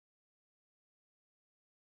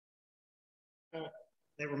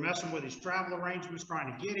They were messing with his travel arrangements,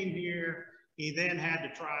 trying to get him here. He then had to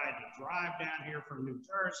try to drive down here from New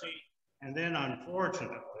Jersey. And then,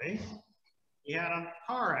 unfortunately, he had a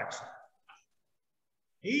car accident.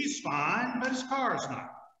 He's fine, but his car's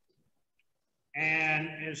not. And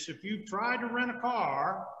as if you try to rent a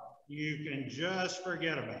car, you can just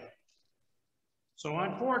forget about it. So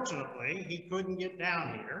unfortunately, he couldn't get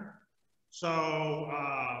down here. So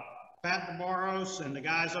Pat Navarros and the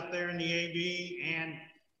guys up there in the AV and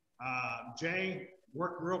Jay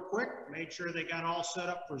worked real quick, made sure they got all set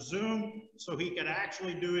up for Zoom so he could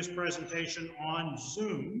actually do his presentation on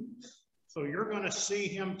Zoom. So you're going to see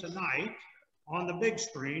him tonight on the big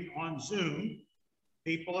screen on Zoom.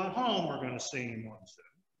 People at home are going to see him on Zoom.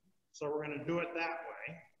 So we're going to do it that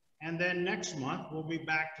way. And then next month, we'll be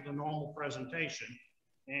back to the normal presentation.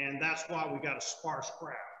 And that's why we got a sparse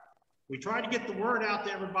crowd. We tried to get the word out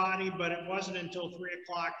to everybody, but it wasn't until 3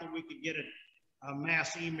 o'clock that we could get a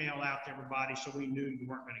mass email out to everybody, so we knew you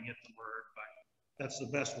weren't going to get the word, but that's the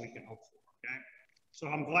best we can hope for, okay? So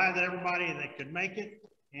I'm glad that everybody that could make it,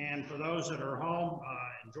 and for those that are home,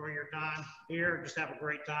 enjoy your time here. Just have a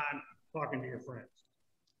great time talking to your friends.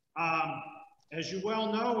 As you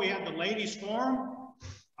well know, we have the ladies forum.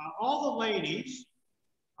 All the ladies,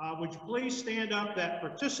 would you please stand up that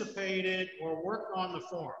participated or worked on the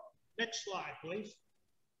forum? Next slide, please.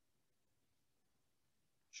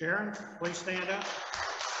 Sharon, please stand up.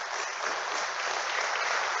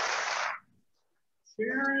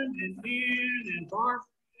 Sharon and Ann and Barbara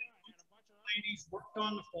and a bunch of ladies worked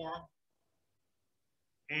on the forum.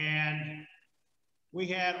 And we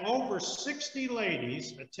had over 60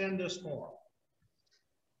 ladies attend this forum.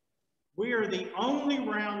 We are the only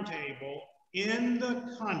roundtable in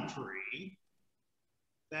the country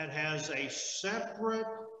that has a separate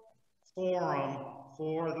forum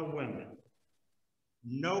for the women.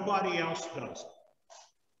 Nobody else does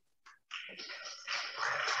it.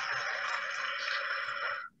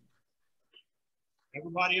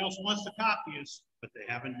 Everybody else wants to copy us, but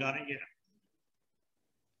they haven't done it yet.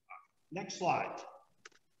 Next slide.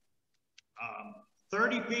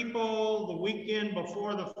 30 people the weekend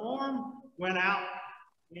before the forum went out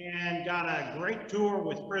and got a great tour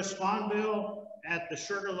with Chris Fonville at the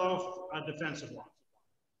Sugarloaf Defensive Line.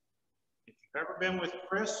 If you've ever been with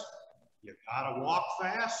Chris, you gotta walk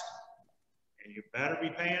fast and you better be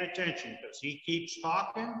paying attention because he keeps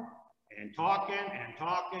talking and talking and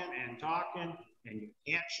talking and talking, and you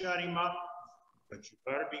can't shut him up, but you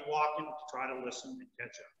better be walking to try to listen and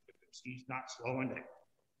catch up because he's not slowing down.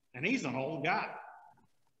 And he's an old guy.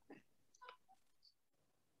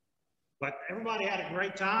 But everybody had a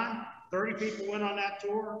great time. 30 people went on that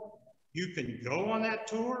tour. You can go on that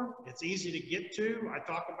tour. It's easy to get to. I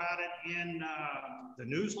talk about it in the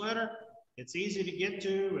newsletter. It's easy to get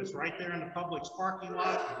to. It's right there in the Publix parking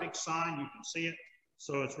lot, a big sign, you can see it.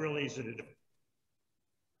 So it's real easy to do.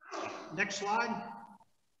 Next slide.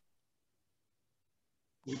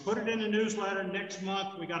 We put it in the newsletter. Next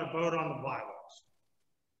month, we got to vote on the bylaws.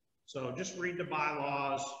 So just read the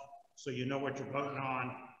bylaws so you know what you're voting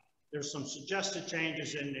on. There's some suggested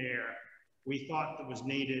changes in there we thought that was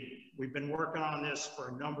needed. We've been working on this for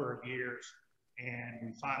a number of years and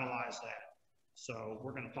we finalized that. So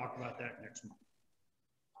we're going to talk about that next month.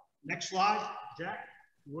 Next slide, Jack,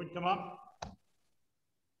 you would come up.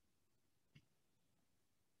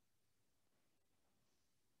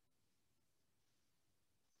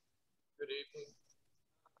 Good evening.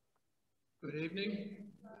 Good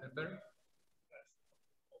evening. That better?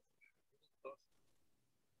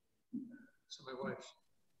 So my wife.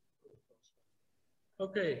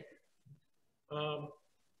 Okay.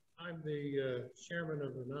 I'm the chairman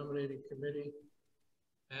of the nominating committee,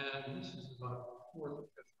 and this is about the 4th or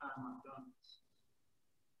 5th time I've done this,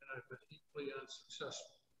 and I've been equally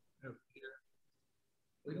unsuccessful every year.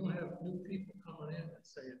 We don't have new people coming in and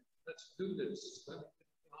saying, let's do this. Let me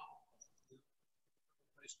get involved.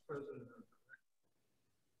 Vice president or director.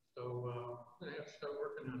 So I'm going to have to start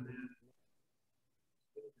working on that.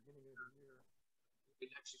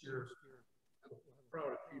 Maybe next year, I'm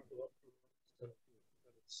proud of people up to the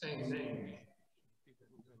same name.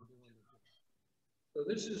 So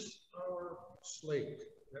this is our slate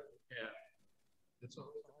that we have. It's all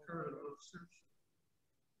the current officers,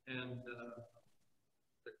 and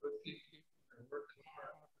the good people are working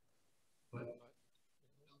hard, but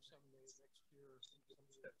some next year, some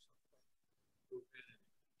steps move in and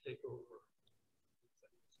take over.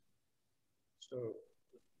 So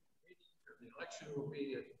the election will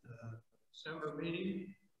be at the December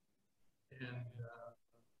meeting, and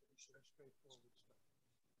that's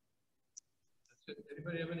it.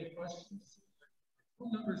 Anybody have any questions?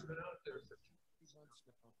 Phone number's been out there for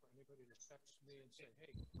now for anybody to text me and say,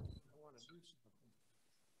 hey, I want to do something.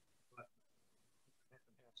 But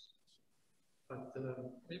nothing happens. But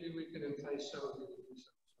maybe we can entice some of you to do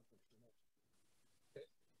something for next. Okay.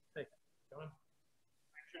 Hey, John.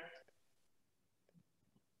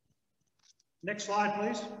 Next slide,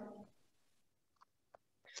 please.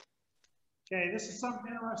 Okay, this is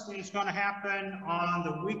something interesting. It's going to happen on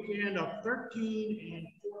the weekend of 13 and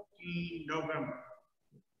 14 November.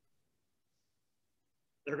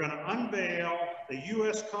 They're going to unveil the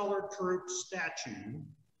U.S. Colored Troops statue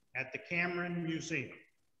at the Cameron Museum.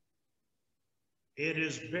 It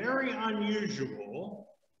is very unusual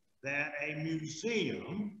that a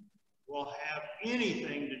museum will have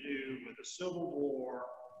anything to do with the Civil War,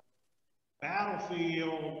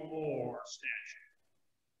 battlefield, or statue.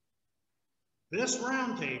 This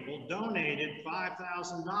roundtable donated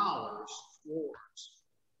 $5,000 towards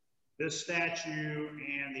this statue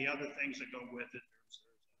and the other things that go with it.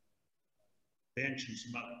 There's a bench and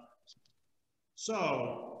some other things.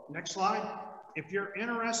 So, next slide. If you're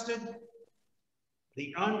interested,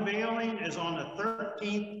 the unveiling is on the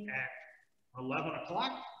 13th at 11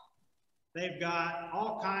 o'clock. They've got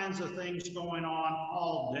all kinds of things going on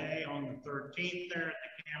all day on the 13th there at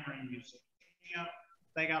the Cameron Museum.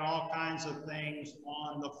 They got all kinds of things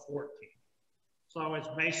on the 14th. So it's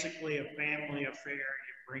basically a family affair.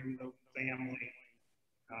 You bring the family.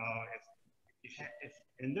 If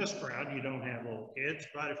in this crowd you don't have little kids,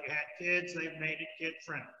 but if you had kids, they've made it kid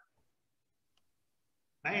friendly.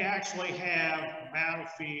 They actually have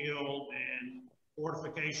battlefield and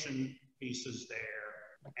fortification pieces there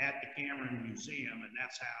at the Cameron Museum, and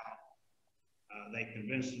that's how they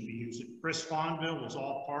convinced them to use it. Chris Fonville was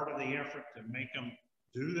all part of the effort to make them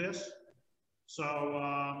do this. So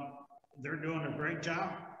they're doing a great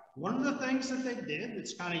job. One of the things that they did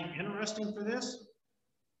that's kind of interesting for this,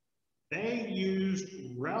 they used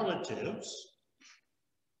relatives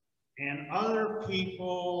and other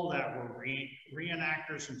people that were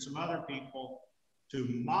reenactors and some other people to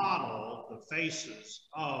model the faces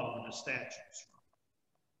of the statues.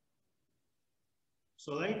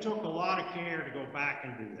 So they took a lot of care to go back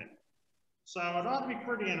and do that. So it ought to be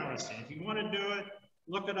pretty interesting. If you want to do it,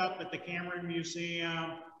 look it up at the Cameron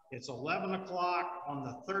Museum. It's 11 o'clock on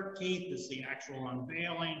the 13th is the actual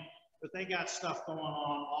unveiling, but they got stuff going on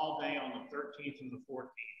all day on the 13th and the 14th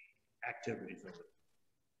activities over there.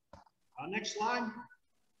 Next slide.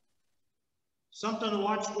 Something to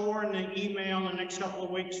watch for in the email in the next couple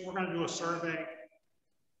of weeks. We're going to do a survey.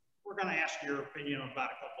 We're going to ask your opinion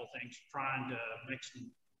about a couple of things, trying to make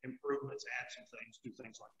some improvements, add some things, do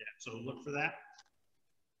things like that. So look for that.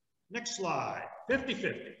 Next slide,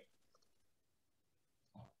 50-50.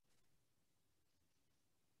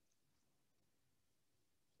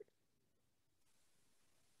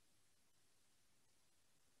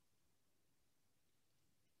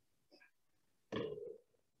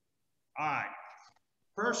 All right,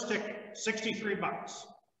 first ticket, 63 bucks.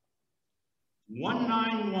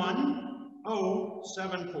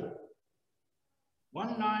 191074.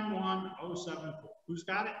 191074. Who's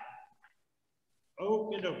got it?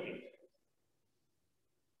 Okie dokie.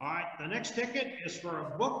 All right, the next ticket is for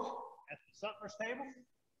a book at the Sutler's table.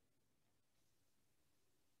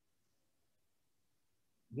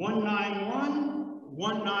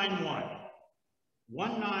 191191.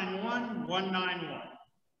 191191.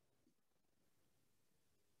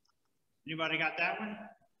 Anybody got that one?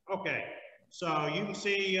 Okay, so you can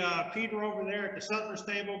see Peter over there at the Sutler's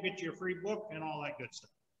table, get you a free book and all that good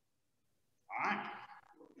stuff. All right.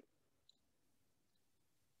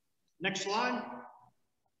 Next slide.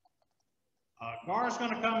 Gar's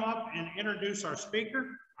going to come up and introduce our speaker.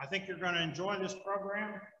 I think you're going to enjoy this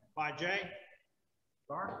program by Jay.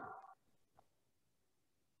 Gar.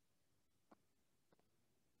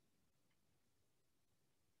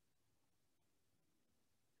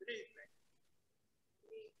 Good evening.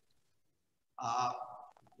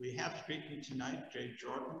 We have speaking tonight Jay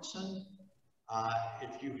Jorgensen.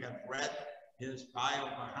 If you have read his bio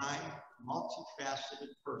behind,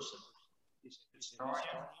 multifaceted person. He's a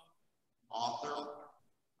historian, author,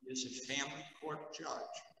 he is a family court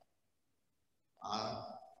judge.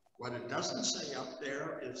 What it doesn't say up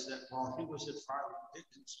there is that while he was at Fairleigh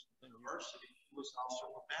Dickinson University, he was also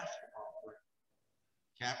a basketball player,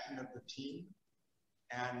 captain of the team,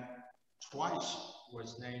 and twice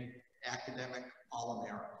was named academic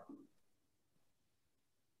All-American.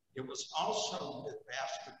 It was also with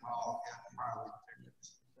basketball at Fairleigh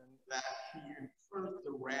Dickinson that he incurred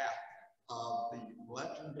the wrath of the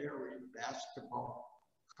legendary basketball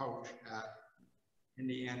coach at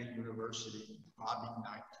Indiana University, Bobby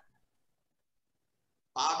Knight.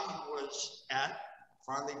 Bobby was at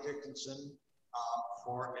Fairleigh Dickinson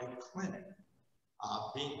for a clinic.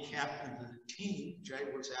 Being captain of the team, Jay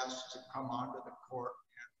was asked to come onto the court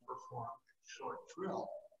and perform a short drill.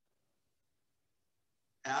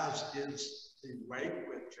 As is the way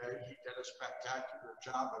with Jay, he did a spectacular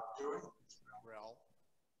job of doing this drill,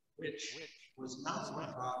 which was not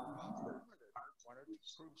about another. Wanted to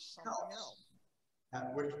prove something else.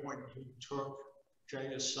 At which point he took Jay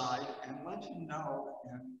aside and let him know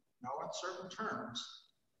in no uncertain terms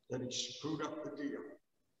that he screwed up the deal.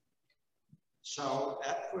 So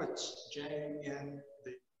that puts Jay in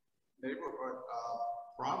the neighborhood of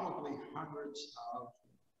probably hundreds of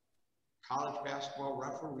college basketball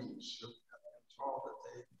referees who have been told that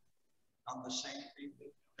they've done the same thing that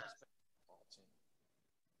the basketball team.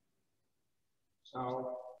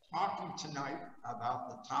 So talking tonight about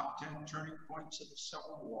the top 10 turning points of the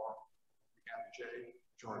Civil War, we have Jay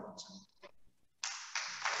Jorgensen.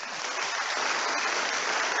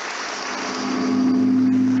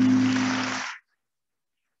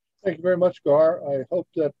 Thank you very much, Gar. I hope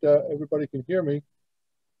that everybody can hear me.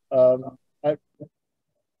 I'm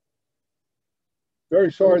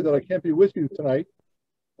very sorry that I can't be with you tonight.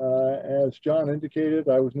 As John indicated,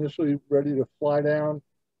 I was initially ready to fly down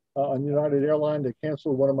on United Airlines. They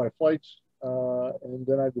canceled one of my flights, and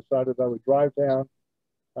then I decided I would drive down.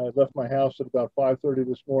 I left my house at about 5:30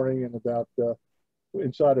 this morning, and about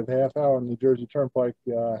inside of half hour on the New Jersey Turnpike,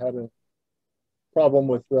 I had a problem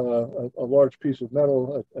with a large piece of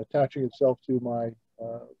metal attaching itself to my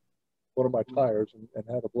one of my tires and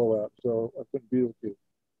had a blowout, so I couldn't be with you.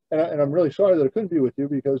 And I'm really sorry that I couldn't be with you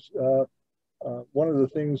because one of the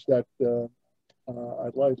things that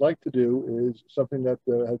I'd like to do is something that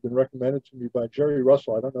has been recommended to me by Jerry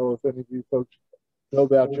Russell. I don't know if any of you folks know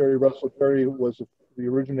about Jerry Russell. Jerry was the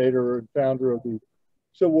originator and founder of the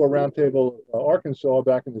Civil War Roundtable Arkansas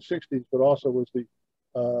back in the 60s, but also was the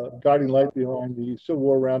guiding light behind the Civil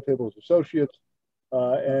War Roundtable's Associates,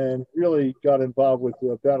 and really got involved with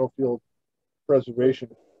battlefield preservation.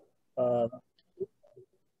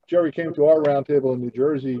 Jerry came to our roundtable in New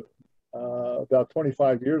Jersey about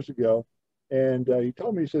 25 years ago, and he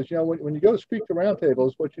told me, he says, you know, when you go to speak to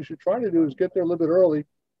roundtables, what you should try to do is get there a little bit early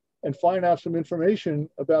and find out some information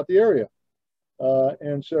about the area.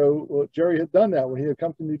 And so Jerry had done that when he had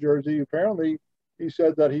come to New Jersey. Apparently, he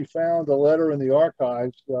said that he found a letter in the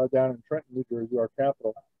archives down in Trenton, New Jersey, our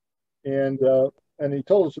capital. And he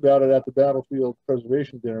told us about it at the Battlefield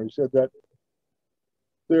Preservation Dinner. He said that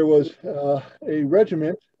there was a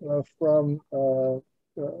regiment from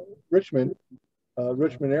Richmond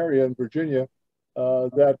area in Virginia,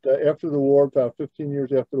 that after the war, about 15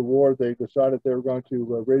 years after the war, they decided they were going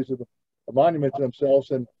to raise a monument to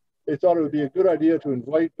themselves. And they thought it would be a good idea to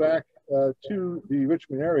invite back to the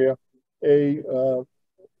Richmond area a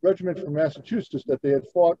regiment from Massachusetts that they had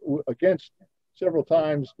fought against several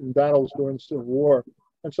times in battles during the Civil War.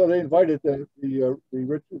 And so they invited the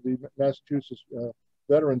Massachusetts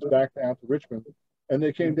veterans back down to Richmond, and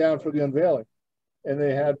they came down for the unveiling. And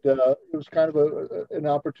they had, it was kind of an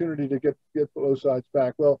opportunity to get both sides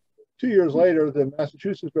back. Well, 2 years later, the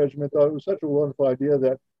Massachusetts regiment thought it was such a wonderful idea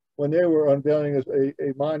that when they were unveiling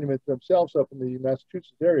a monument themselves up in the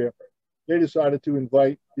Massachusetts area, they decided to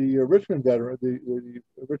invite the Richmond veteran, the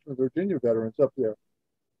Richmond, Virginia veterans up there. Of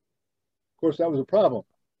course, that was a problem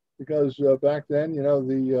because back then, you know,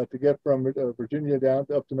 to get from Virginia down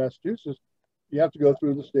up to Massachusetts, you have to go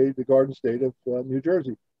through the Garden State of New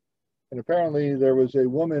Jersey. And apparently there was a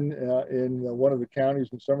woman in one of the counties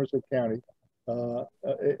in Somerset County, a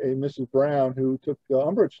Mrs. Brown, who took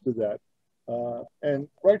umbrage to that. And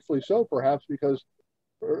rightfully so, perhaps, because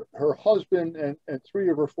her husband and 3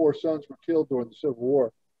 of her 4 sons were killed during the Civil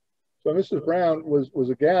War. So Mrs. Brown was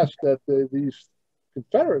aghast that these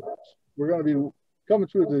Confederates were going to be coming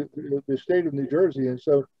through the state of New Jersey. And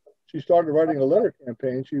so she started writing a letter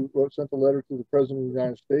campaign. She sent a letter to the President of the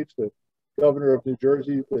United States, the Governor of New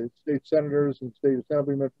Jersey, the state senators and state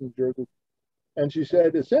assemblymen from New Jersey. And she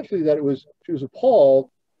said essentially that she was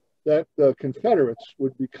appalled that the Confederates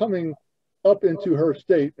would be coming up into her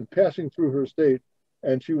state and passing through her state.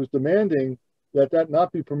 And she was demanding that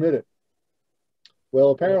not be permitted. Well,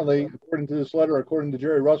 apparently, according to this letter, according to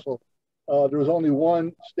Jerry Russell, there was only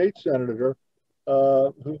one state senator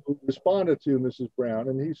who responded to Mrs. Brown.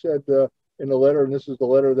 And he said in the letter, and this is the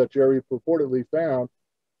letter that Jerry purportedly found,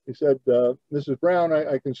 he said, Mrs. Brown,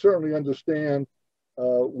 I can certainly understand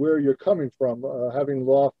where you're coming from, having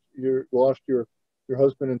lost your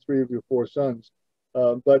husband and 3 of your 4 sons.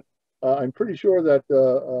 But I'm pretty sure that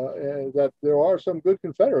that there are some good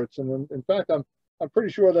Confederates, and in fact, I'm pretty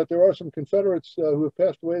sure that there are some Confederates who have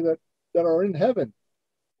passed away that are in heaven.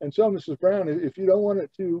 And so, Mrs. Brown, if you don't want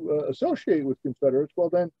it to associate with Confederates, well,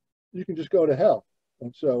 then you can just go to hell.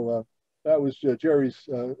 And so that was Jerry's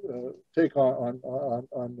take on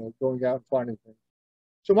going out and finding things.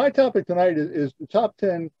 So my topic tonight is the top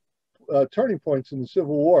 10 turning points in the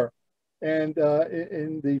Civil War. And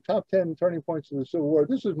in the top 10 turning points in the Civil War,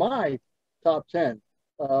 this is my top 10.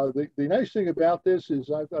 The nice thing about this is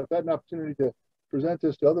I've had an opportunity to present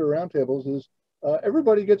this to other roundtables is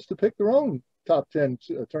everybody gets to pick their own top 10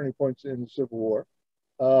 turning points in the Civil War.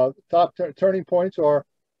 Top turning points are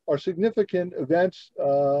significant events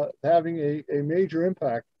having a major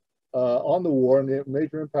impact on the war and a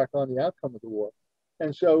major impact on the outcome of the war.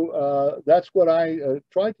 And so that's what I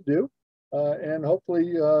tried to do. And hopefully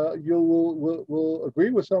you will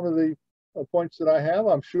agree with some of the points that I have.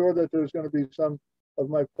 I'm sure that there's going to be some of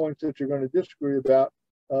my points that you're going to disagree about.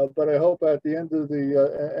 But I hope at the end of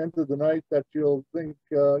the night that you'll think,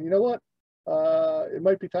 you know what, it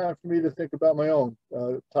might be time for me to think about my own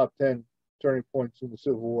top 10 turning points in the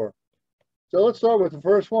Civil War. So let's start with the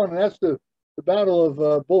first one, and that's the Battle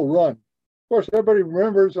of Bull Run. Of course, everybody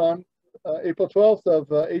remembers on April 12th of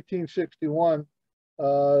 1861,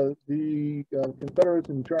 the Confederates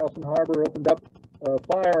in Charleston Harbor opened up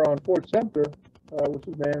fire on Fort Sumter, which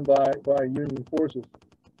was manned by Union forces.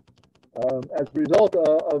 As a result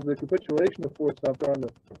of the capitulation of Fort Sumter on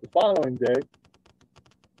the following day,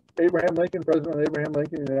 President Abraham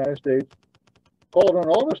Lincoln of the United States called on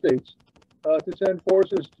all the states to send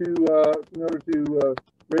forces in order to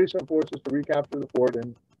raise some forces to recapture the fort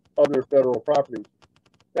and other federal properties.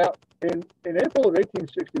 Now, in April of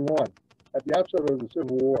 1861, at the outset of the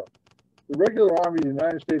Civil War, the regular Army of the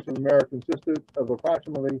United States of America consisted of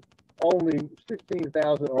approximately only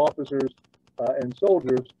 16,000 officers and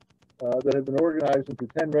soldiers that had been organized into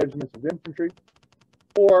 10 regiments of infantry,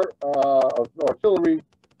 4 of artillery,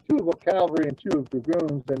 2 of cavalry, and 2 of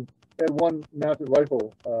dragoons, and 1 mounted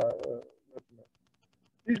rifle regiment.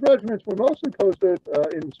 These regiments were mostly posted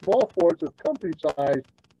in small forts of company-sized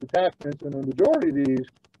detachments, and the majority of these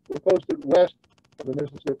were posted west of the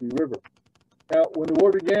Mississippi River. Now, when the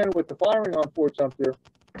war began with the firing on Fort Sumter,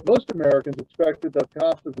 most Americans expected that the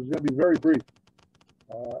conflict was going to be very brief.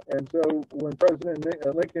 And so when President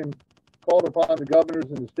Lincoln called upon the governors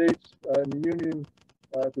in the states in the Union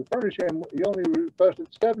to furnish him, he only requested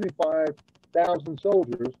 75,000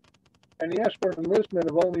 soldiers, and he asked for an enlistment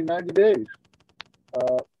of only 90 days.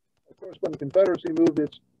 Of course, when the Confederacy moved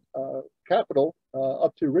its capital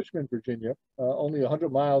up to Richmond, Virginia, only 100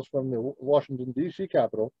 miles from the Washington, D.C.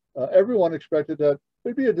 capital, everyone expected that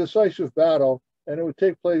there'd be a decisive battle, and it would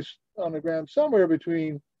take place on the ground somewhere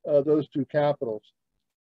between those 2 capitals.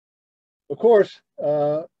 Of course,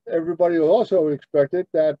 everybody also expected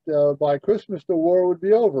that by Christmas the war would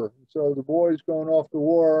be over. So the boys going off to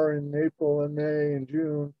war in April and May and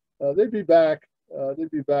June, they'd be back.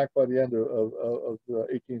 They'd be back by the end of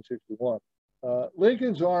 1861.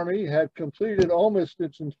 Lincoln's army had completed almost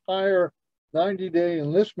its entire 90-day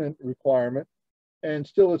enlistment requirement, and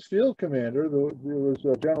still its field commander, there was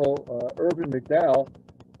General Irvin McDowell.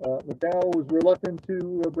 McDowell was reluctant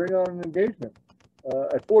to bring on an engagement.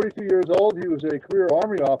 At 42 years old, he was a career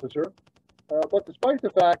Army officer, but despite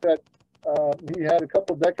the fact that he had a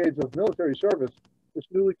couple of decades of military service, this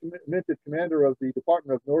newly minted commander of the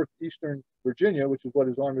Department of Northeastern Virginia, which is what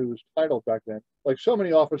his army was titled back then, like so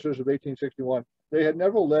many officers of 1861, they had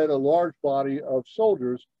never led a large body of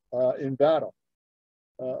soldiers in battle.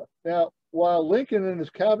 Now, while Lincoln and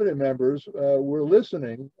his cabinet members were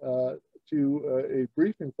listening to a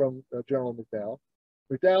briefing from General McDowell,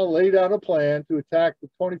 McDowell laid out a plan to attack the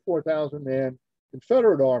 24,000-man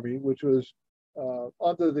Confederate Army, which was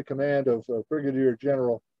under the command of Brigadier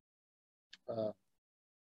General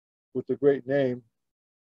with the great name,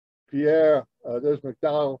 Pierre, there's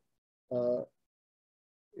McDowell.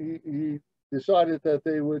 He decided that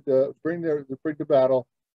they would bring the battle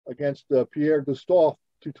against Pierre Gustave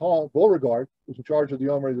Toutant Beauregard, who was in charge of the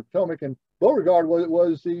Army of the Potomac, and Beauregard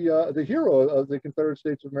was the hero of the Confederate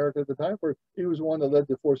States of America at the time, for he was the one that led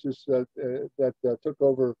the forces that took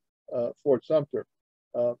over Fort Sumter.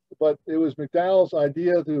 But it was McDowell's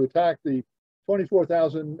idea to attack the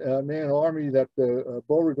 24,000-man army that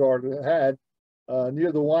Beauregard had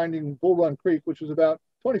near the winding Bull Run Creek, which was about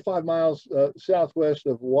 25 miles southwest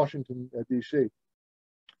of Washington, D.C.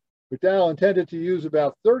 McDowell intended to use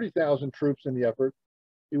about 30,000 troops in the effort.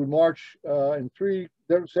 He would march in 3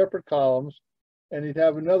 separate columns, and he'd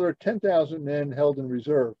have another 10,000 men held in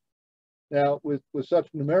reserve. Now, with such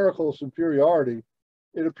numerical superiority,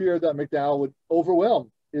 it appeared that McDowell would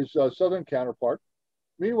overwhelm his southern counterpart.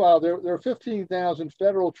 Meanwhile, there were 15,000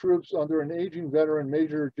 federal troops under an aging veteran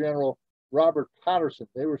Major General Robert Patterson.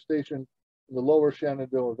 They were stationed in the lower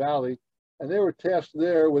Shenandoah Valley, and they were tasked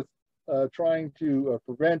there with trying to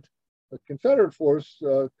prevent a Confederate force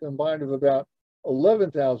combined of about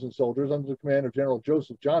 11,000 soldiers under the command of General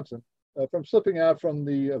Joseph Johnson from slipping out from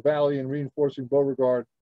the valley and reinforcing Beauregard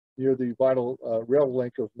near the vital rail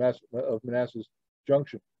link of Manassas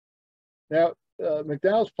Junction. Now,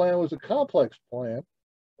 McDowell's plan was a complex plan,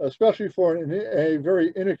 especially for a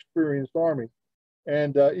very inexperienced army.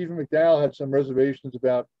 And even McDowell had some reservations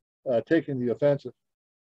about taking the offensive.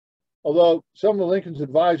 Although some of Lincoln's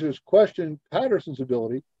advisors questioned Patterson's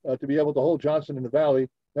ability to be able to hold Johnson in the valley,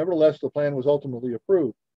 nevertheless, the plan was ultimately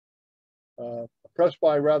approved. Pressed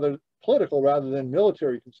by rather political rather than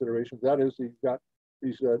military considerations, that is, you've got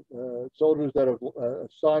these soldiers that have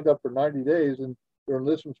signed up for 90 days and their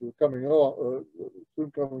enlistments were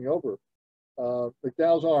soon coming over.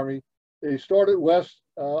 McDowell's army, they started west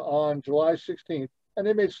on July 16th, and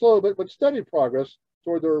they made slow but steady progress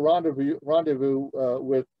toward their rendezvous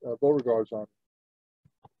with Beauregard's army.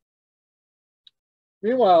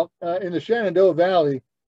 Meanwhile, in the Shenandoah Valley,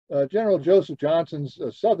 General Joseph Johnson's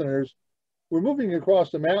Southerners were moving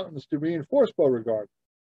across the mountains to reinforce Beauregard,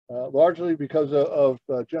 largely because of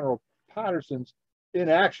General Patterson's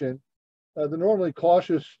inaction. The normally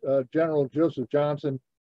cautious General Joseph Johnson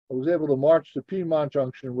was able to march to Piedmont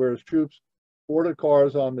Junction, where his troops boarded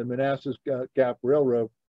cars on the Manassas Gap Railroad.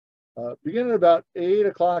 Beginning about 8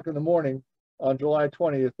 o'clock in the morning on July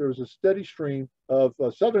 20th, there was a steady stream of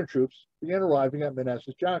Southern troops began arriving at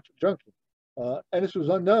Manassas Junction. And this was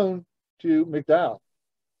unknown to McDowell.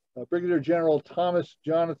 Brigadier General Thomas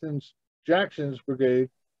Jonathan Jackson's brigade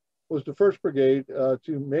was the first brigade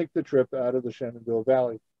to make the trip out of the Shenandoah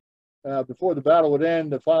Valley. Before the battle would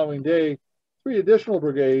end the following day, 3 additional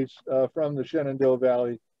brigades from the Shenandoah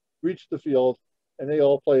Valley reached the field, and they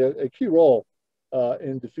all play a key role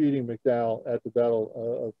in defeating McDowell at the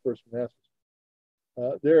Battle of First Manassas.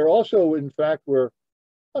 There also, in fact, were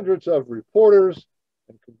hundreds of reporters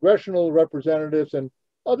and congressional representatives and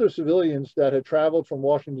other civilians that had traveled from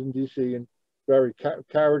Washington, D.C. in very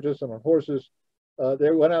carriages and on horses.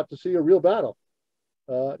 They went out to see a real battle.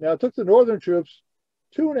 Now, it took the Northern troops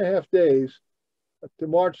 2.5 days to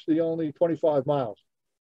march the only 25 miles.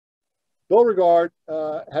 Beauregard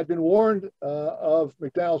had been warned of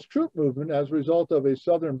McDowell's troop movement as a result of a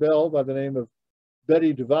Southern belle by the name of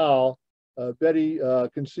Betty Duval. Betty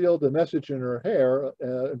concealed a message in her hair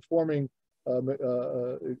informing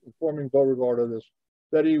Beauregard of this.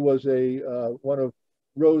 Betty was one of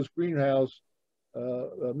Rose Greenhouse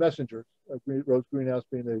messengers, Rose Greenhouse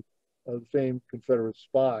being a famed Confederate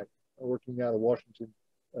spy working out of Washington,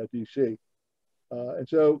 D.C. And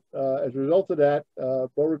so as a result of that,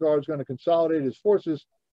 Beauregard is going to consolidate his forces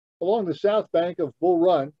along the south bank of Bull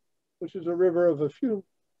Run, which is a river of a few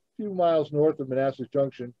miles north of Manassas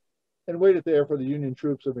Junction, and waited there for the Union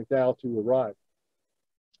troops of McDowell to arrive.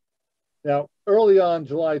 Now, early on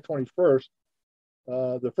July 21st,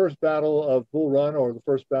 the first battle of Bull Run, or the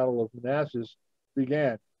first battle of Manassas,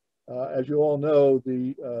 began. As you all know,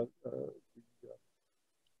 the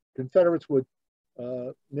Confederates would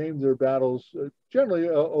name their battles generally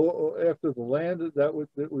after the land that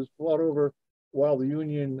was fought over, while the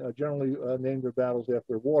Union generally named their battles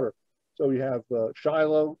after water. So you have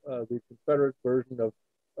Shiloh, the Confederate version of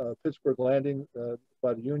Pittsburgh Landing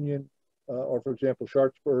by the Union, or for example,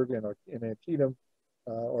 Sharpsburg and Antietam,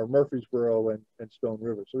 or Murfreesboro and Stone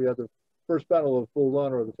River. So we had the first battle of Bull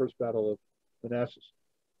Run, or the first battle of Manassas.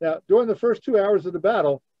 Now, during the first 2 hours of the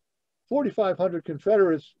battle, 4,500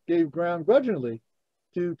 Confederates gave ground grudgingly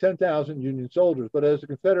to 10,000 Union soldiers. But as the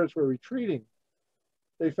Confederates were retreating,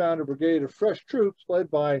 they found a brigade of fresh troops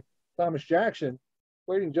led by Thomas Jackson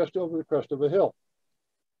waiting just over the crest of a hill.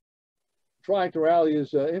 Trying to rally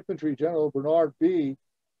his infantry, General Bernard B.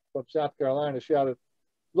 from South Carolina shouted,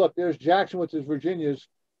 "Look, there's Jackson with his Virginias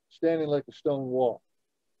standing like a stone wall."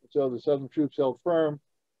 And so the Southern troops held firm,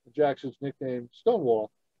 and Jackson's nickname,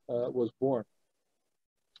 Stonewall, was born.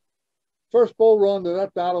 First Bull Run to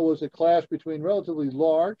that battle was a clash between relatively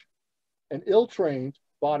large and ill-trained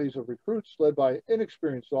bodies of recruits led by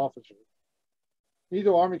inexperienced officers.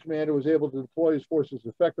 Neither army commander was able to deploy his forces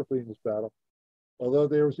effectively in this battle, although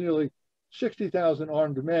there was nearly 60,000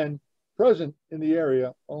 armed men present in the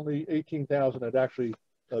area. Only 18,000 had actually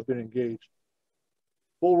been engaged.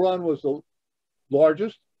 Bull Run was the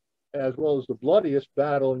largest, as well as the bloodiest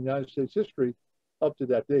battle in United States history up to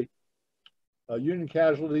that date. Union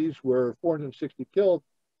casualties were 460 killed,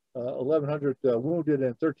 1,100 wounded,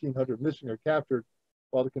 and 1,300 missing or captured,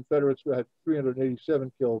 while the Confederates had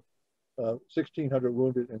 387 killed, 1,600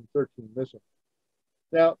 wounded, and 13 missing.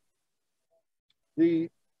 Now, the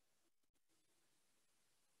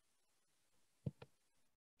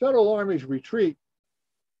Federal Army's retreat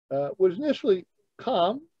was initially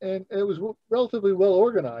calm and it was relatively well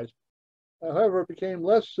organized. However, it became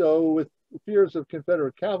less so with fears of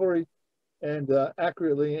Confederate cavalry and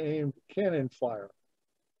accurately aimed cannon fire.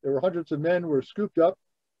 There were hundreds of men who were scooped up,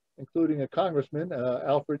 including a congressman,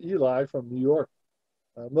 Alfred Ely from New York.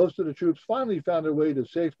 Most of the troops finally found their way to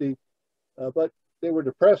safety, but they were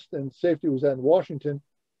depressed, and safety was in Washington.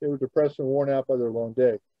 They were depressed and worn out by their long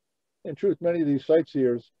day. In truth, many of these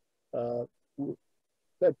sightseers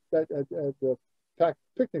packed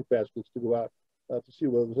picnic baskets to go out to see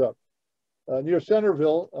what was up. Near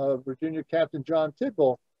Centerville, Virginia, Captain John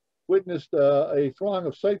Tidwell witnessed a throng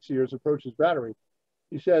of sightseers approach his battery.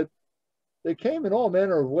 He said, "They came in all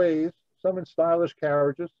manner of ways, some in stylish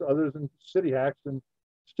carriages, others in city hacks, and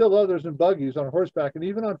still others in buggies, on horseback, and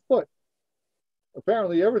even on foot.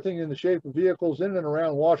 Apparently, everything in the shape of vehicles in and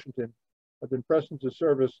around Washington had been pressed into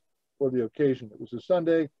service for the occasion. It was a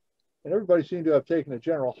Sunday, and everybody seemed to have taken a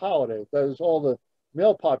general holiday. That is, all the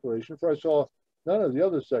male population, for I saw none of the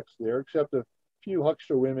other sex there, except a few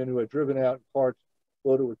huckster women who had driven out in carts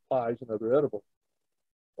loaded with pies and other edibles.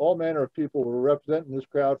 All manner of people were represented in this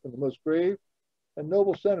crowd, from the most grave and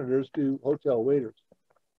noble senators to hotel waiters."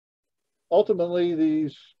 Ultimately,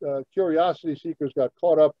 these curiosity seekers got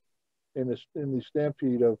caught up in the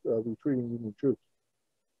stampede of retreating Union troops.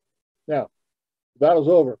 Now, the battle's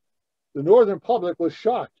over. The Northern public was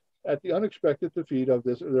shocked at the unexpected defeat of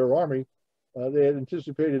their army. They had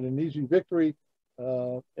anticipated an easy victory,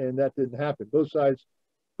 and that didn't happen. Both sides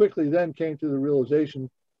quickly then came to the realization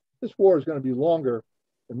this war is going to be longer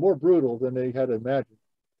and more brutal than they had imagined.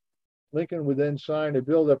 Lincoln would then sign a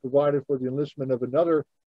bill that provided for the enlistment of another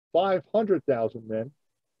 500,000 men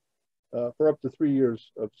for up to 3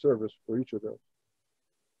 years of service for each of those.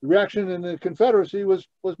 The reaction in the Confederacy was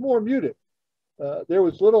more muted. There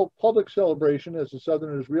was little public celebration as the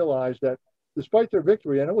Southerners realized that despite their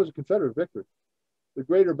victory, and it was a Confederate victory, the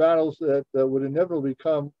greater battles that would inevitably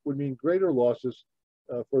come would mean greater losses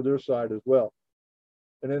for their side as well.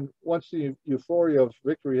 And then once the euphoria of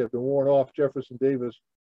victory had been worn off, Jefferson Davis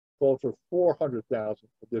called for 400,000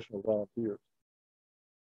 additional volunteers.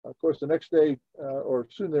 Of course, the next day, or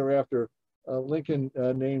soon thereafter, Lincoln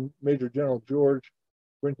named Major General George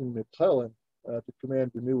Brinton McClellan to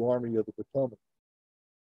command the new Army of the Potomac.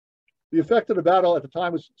 The effect of the battle at the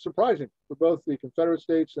time was surprising for both the Confederate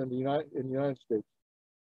States and the United States.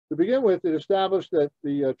 To begin with, it established that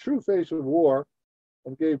the true face of war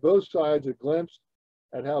and gave both sides a glimpse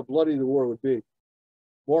at how bloody the war would be.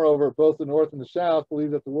 Moreover, both the North and the South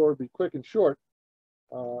believed that the war would be quick and short.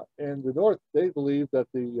 And the North, they believed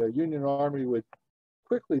that the Union Army would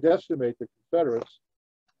quickly decimate the Confederates,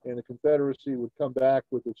 and the Confederacy would come back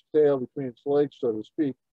with its tail between its legs, so to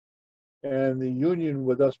speak, and the Union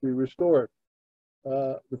would thus be restored.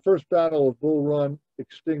 The First Battle of Bull Run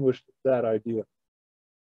extinguished that idea.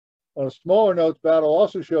 On a smaller note, the battle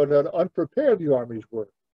also showed how unprepared the armies were.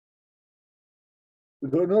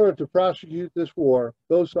 In order to prosecute this war,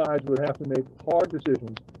 both sides would have to make hard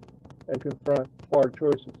decisions and confront hard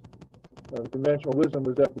choices. The conventional wisdom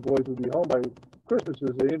was that the boys would be home by Christmas,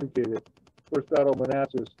 as they indicated. First Battle of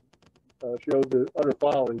Manassas showed the utter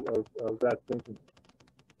folly of that thinking.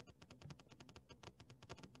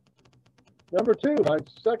 Number two, my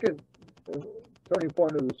second turning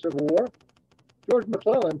point of the Civil War, George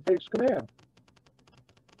McClellan takes command.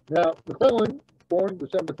 Now, McClellan, born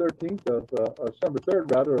December 3rd,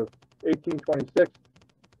 of 1826,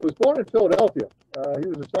 was born in Philadelphia. He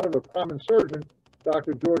was the son of a common surgeon,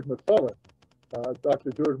 Dr. George McClellan.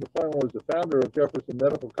 Dr. George McClellan was the founder of Jefferson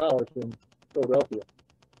Medical College in Philadelphia.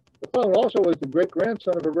 McClellan also was the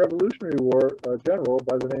great-grandson of a Revolutionary War general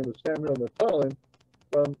by the name of Samuel McClellan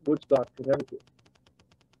from Woodstock, Connecticut.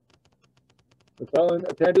 McClellan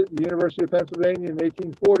attended the University of Pennsylvania in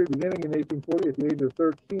 1840, beginning in 1840 at the age of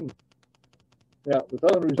 13. Now,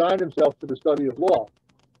 McClellan resigned himself to the study of law.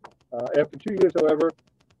 After 2 years, however,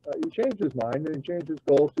 he changed his mind and he changed his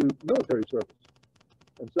goal to military service.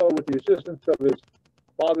 And so, with the assistance of his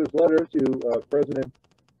father's letter to President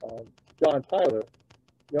John Tyler,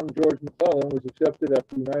 young George McClellan was accepted at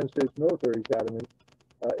the United States Military Academy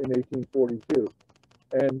in 1842.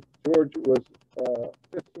 And George was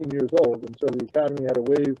 15 years old, and so the Academy had to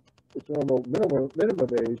waive its normal minimum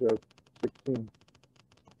age of 16.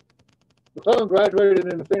 McClellan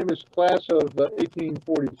graduated in the famous class of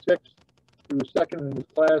 1846. He was second in his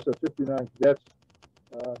class of 59 cadets.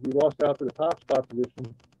 He lost out to the top spot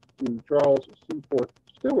position to Charles Seaforth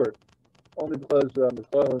Stewart, only because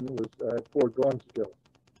McClellan had poor drawing skills.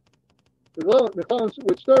 McClellan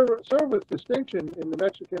would serve with distinction in the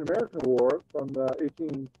Mexican-American War from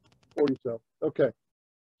 1847. Okay,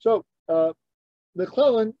 So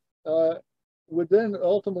McClellan would then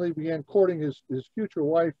ultimately began courting his future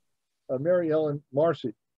wife, Mary Ellen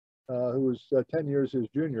Marcy, who was 10 years his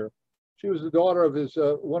junior. She was the daughter of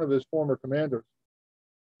one of his former commanders.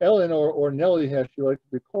 Ellen, or Nellie, as she liked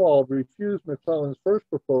to be called, refused McClellan's first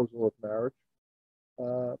proposal of marriage.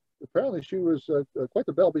 Apparently, she was quite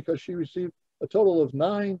the belle because she received a total of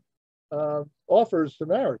 9 offers to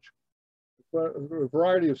marriage, a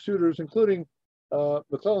variety of suitors, including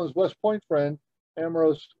McClellan's West Point friend,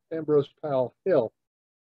 Ambrose Powell Hill.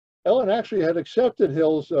 Ellen actually had accepted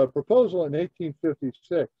Hill's proposal in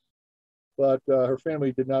 1856, but her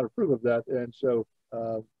family did not approve of that, and so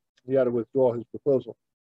he had to withdraw his proposal.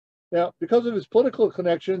 Now, because of his political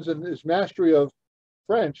connections and his mastery of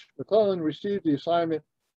French, McClellan received the assignment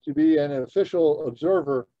to be an official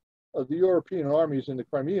observer of the European armies in the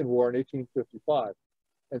Crimean War in 1855.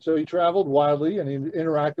 And so he traveled widely and he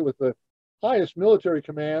interacted with the highest military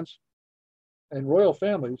commands and royal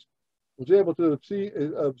families, was able to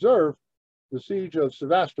observe the siege of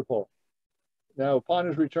Sevastopol. Now, upon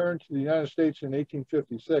his return to the United States in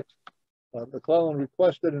 1856, McClellan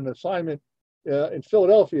requested an assignment in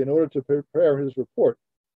Philadelphia in order to prepare his report.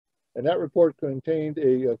 And that report contained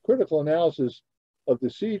a critical analysis of the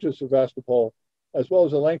siege of Sevastopol, as well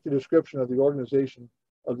as a lengthy description of the organization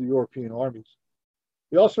of the European armies.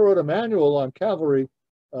 He also wrote a manual on cavalry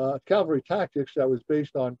tactics that was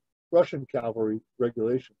based on Russian cavalry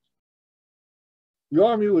regulations. The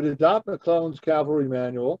Army would adopt McClellan's cavalry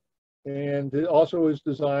manual, and it also was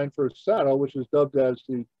designed for a saddle, which is dubbed as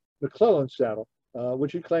the McClellan saddle,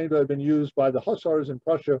 which he claimed to have been used by the hussars in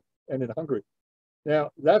Prussia and in Hungary.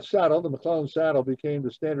 Now, that saddle, the McClellan saddle, became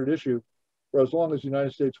the standard issue for as long as the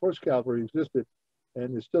United States Horse Cavalry existed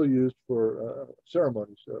and is still used for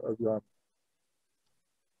ceremonies of the Army.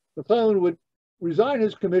 McClellan would resign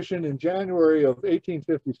his commission in January of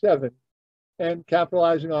 1857, and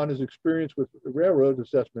capitalizing on his experience with railroad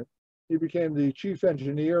assessment, he became the chief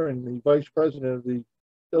engineer and the vice president of the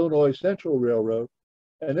Illinois Central Railroad,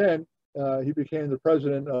 and then he became the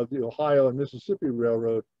president of the Ohio and Mississippi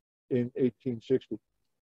Railroad in 1860.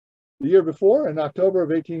 The year before, in October of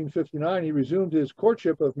 1859, he resumed his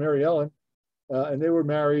courtship of Mary Ellen, and they were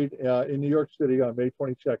married in New York City on May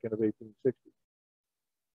 22nd of 1860.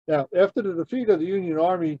 Now, after the defeat of the Union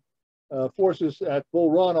Army forces at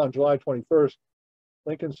Bull Run on July 21st,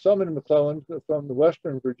 Lincoln summoned McClellan from the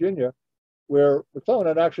Western Virginia, where McClellan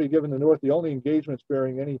had actually given the North the only engagements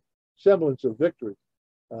bearing any semblance of victory.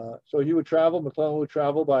 So McClellan would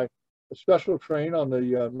travel by a special train on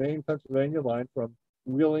the main Pennsylvania line from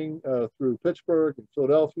Wheeling through Pittsburgh and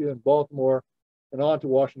Philadelphia and Baltimore and on to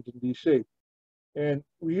Washington, D.C. And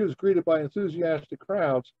he was greeted by enthusiastic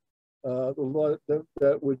crowds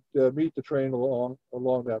that would meet the train along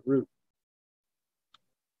that route.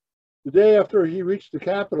 The day after he reached the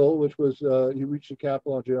capital, he reached the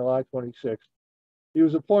capital on July 26th, he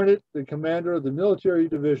was appointed the commander of the military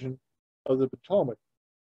division of the Potomac,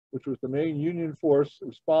 which was the main Union force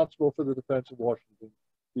responsible for the defense of Washington,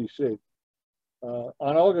 D.C. On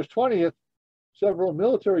August 20th, several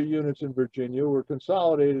military units in Virginia were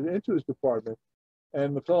consolidated into his department,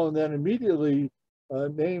 and McClellan then immediately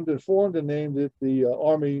named it the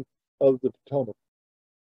Army of the Potomac.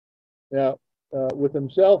 Now, with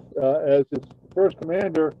himself as its first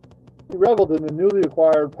commander, he reveled in the newly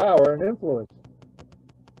acquired power and influence.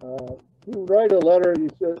 He would write a letter, he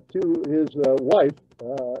said, to his wife,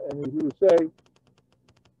 and he would say,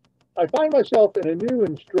 "I find myself in a new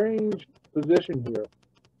and strange position here.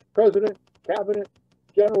 President, cabinet,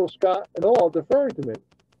 General Scott, and all deferring to me.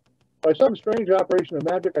 By some strange operation of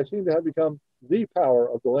magic, I seem to have become the power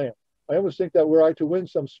of the land. I almost think that were I to win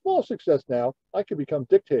some small success now, I could become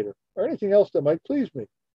dictator, or anything else that might please me.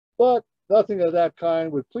 But nothing of that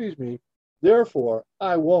kind would please me. Therefore,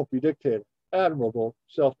 I won't be dictator." Admirable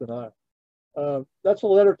self-denial. That's a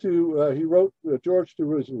letter he wrote, George,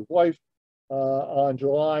 to his wife on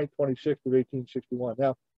July 26th of 1861.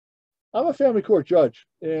 Now, I'm a family court judge,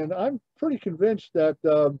 and I'm pretty convinced that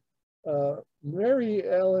Mary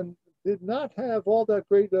Ellen did not have all that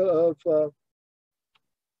great of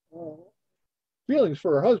feelings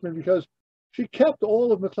for her husband, because she kept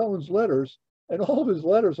all of McClellan's letters, and all of his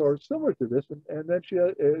letters are similar to this. And then she,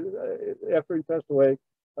 after he passed away,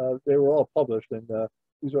 they were all published, and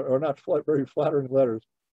these are not very flattering letters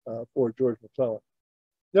for George McClellan.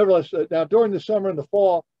 Nevertheless, now during the summer and the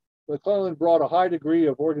fall, McClellan brought a high degree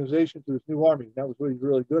of organization to his new army. That was what he's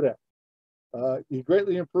really good at. He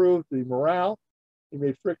greatly improved the morale. He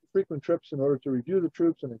made frequent trips in order to review the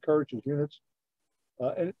troops and encourage his units.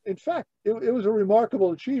 And in fact, it was a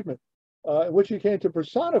remarkable achievement in which he came to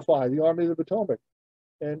personify the Army of the Potomac.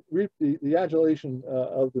 and reaped the adulation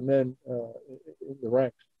of the men in the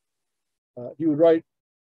ranks. He would write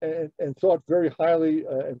and thought very highly,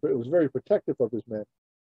 and it was very protective of his men.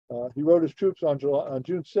 He wrote his troops on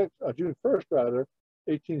June 1st, rather,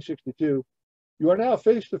 1862. You are now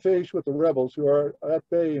face to face with the rebels who are at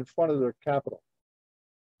bay in front of their capital.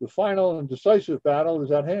 The final and decisive battle is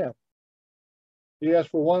at hand. He asked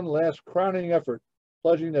for one last crowning effort,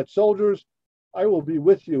 pledging that soldiers, I will be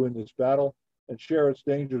with you in this battle and share its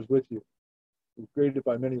dangers with you. He was greeted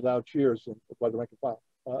by many loud cheers by the rank and file.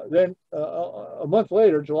 Then a month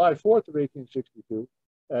later, July 4th of 1862,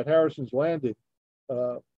 at Harrison's Landing,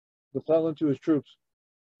 McClellan to his troops,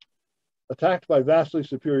 attacked by vastly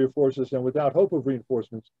superior forces and without hope of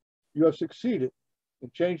reinforcements, you have succeeded in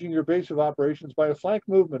changing your base of operations by a flank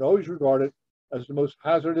movement always regarded as the most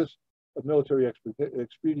hazardous of military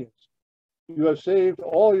expedients. You have saved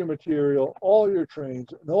all your material, all your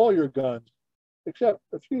trains, and all your guns, except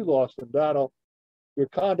a few lost in battle. Your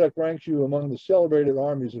conduct ranks you among the celebrated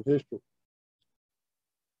armies of history.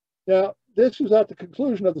 Now, this was at the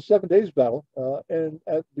conclusion of the 7 Days Battle, and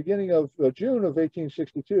at the beginning of June of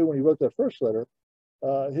 1862, when he wrote that first letter,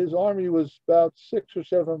 his army was about 6 or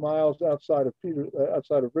 7 miles outside of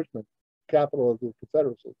Richmond, capital of the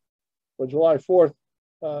Confederacy. On July 4th,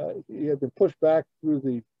 he had been pushed back through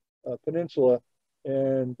the peninsula,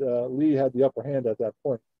 and Lee had the upper hand at that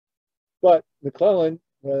point. But McClellan,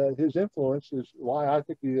 his influence is why I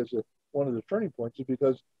think he is one of the turning points, is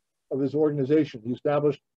because of his organization. He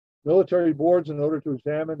established military boards in order to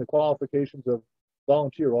examine the qualifications of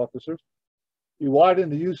volunteer officers. He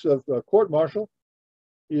widened the use of court-martial.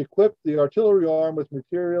 He equipped the artillery arm with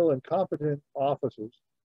material and competent officers.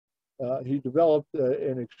 He developed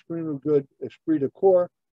an extremely good esprit de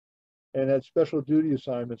corps and had special duty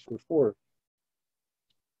assignments for force.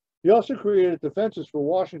 He also created defenses for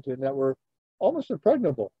Washington that were almost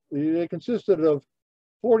impregnable. They consisted of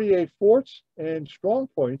 48 forts and strong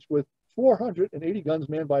points with 480 guns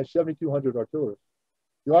manned by 7,200 artillerists.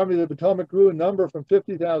 The Army of the Potomac grew in number from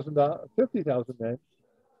 50,000 men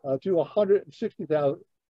to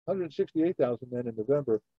 168,000 men in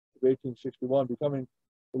November of 1861, becoming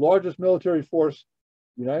the largest military force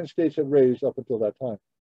the United States had raised up until that time.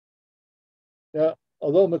 Now,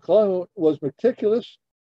 although McClellan was meticulous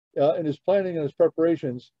in his planning and his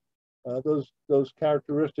preparations, those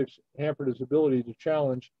characteristics hampered his ability to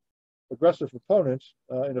challenge aggressive opponents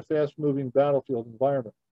in a fast-moving battlefield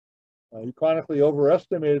environment. He chronically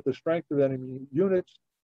overestimated the strength of enemy units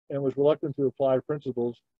and was reluctant to apply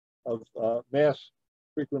principles of mass,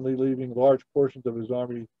 frequently leaving large portions of his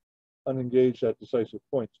army unengaged at decisive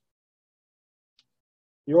points.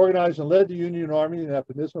 He organized and led the Union Army in that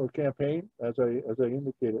Peninsula campaign, as I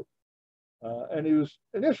indicated, and he was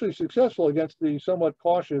initially successful against the somewhat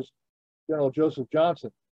cautious General Joseph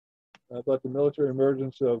Johnson, but the military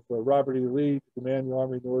emergence of Robert E. Lee to command the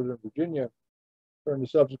Army of Northern Virginia turned the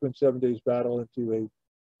subsequent 7 Days Battle into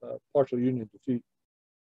a partial Union defeat.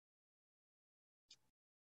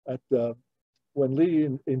 When Lee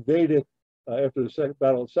invaded after the Second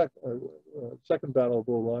Battle of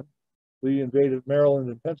Bull Run, Lee invaded Maryland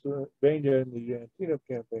and Pennsylvania in the Antietam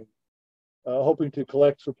campaign, hoping to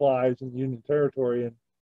collect supplies in Union territory and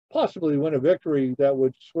possibly win a victory that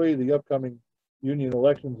would sway the upcoming Union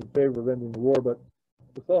elections in favor of ending the war. But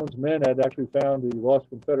McClellan's men had actually found the lost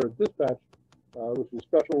Confederate dispatch, which was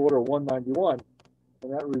Special Order 191,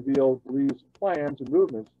 and that revealed Lee's plans and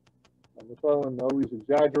movements. And McClellan always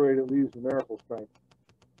exaggerated Lee's numerical strength.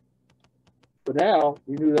 But now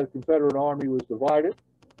he knew that the Confederate army was divided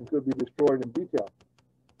and could be destroyed in detail.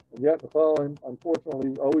 And yet McClellan,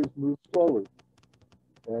 unfortunately, always moved slowly,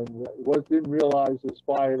 and didn't realize, the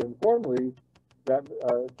spy had informed Lee that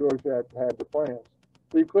George had the plans.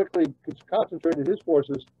 Lee quickly concentrated his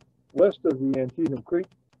forces west of the Antietam Creek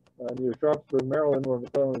near Sharpsburg, Maryland, where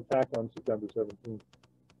McClellan attacked on September 17th.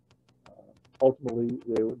 Ultimately,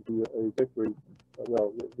 there would be a victory.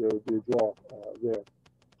 Well, there would be a draw there.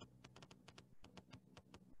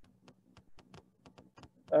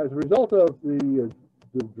 As a result of the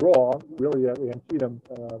draw, really at Antietam,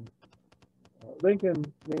 Lincoln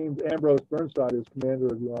named Ambrose Burnside as commander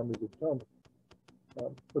of the Army of the Potomac.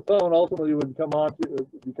 McClellan ultimately would come on to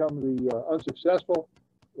become the unsuccessful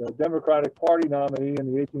Democratic Party nominee in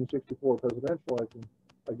the 1864 presidential election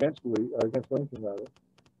against Lincoln,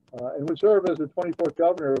 and would serve as the 24th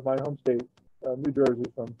governor of my home state, New Jersey,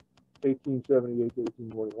 from 1878 to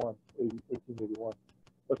 1881.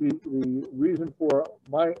 But the reason for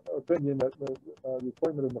my opinion that the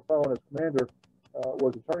appointment of McClellan as commander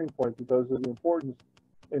was a turning point because of the importance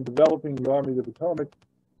in developing the Army of the Potomac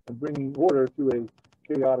and bringing order to a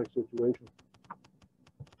chaotic situation.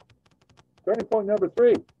 Turning point number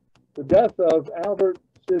 3, the death of Albert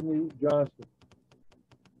Sidney Johnston.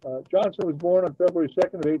 Johnston was born on February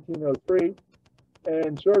 2nd of 1803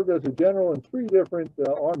 and served as a general in 3 different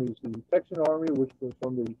armies, the Texan Army, which was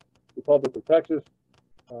from the Republic of Texas,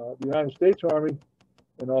 the United States Army,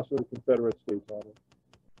 and also the Confederate States Army.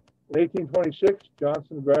 In 1826,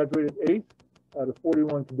 Johnston graduated 8th out of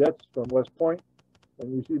 41 cadets from West Point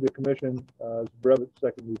and received a commission as brevet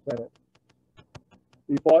 2nd lieutenant.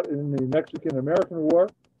 He fought in the Mexican-American War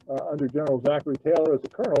under General Zachary Taylor as a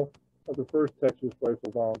colonel of the 1st Texas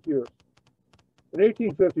Rifle Volunteers. In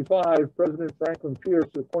 1855, President Franklin Pierce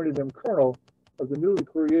appointed him colonel of the newly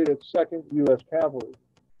created 2nd U.S. Cavalry.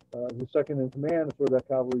 The second in command for that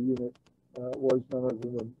cavalry unit was none other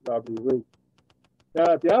than Robert E. Lee.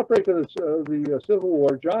 Now, at the outbreak of the Civil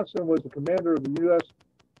War, Johnston was the commander of the U.S.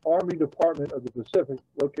 Army Department of the Pacific,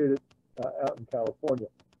 located out in California.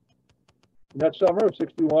 In that summer of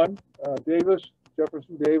 '61,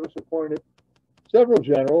 Jefferson Davis appointed several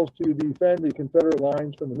generals to defend the Confederate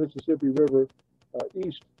lines from the Mississippi River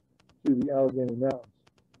east to the Allegheny Mountains.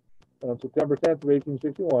 And on September 10th of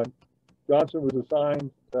 1861, Johnston was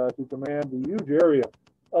assigned to command the huge area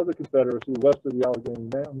of the Confederacy west of the Allegheny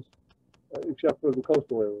Mountains, except for the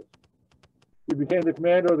coastal areas. He became the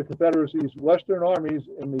commander of the Confederacy's Western armies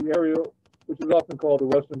in the area which is often called the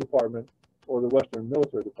Western Department or the Western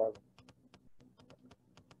Military Department.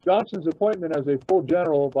 Johnston's appointment as a full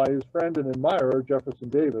general by his friend and admirer, Jefferson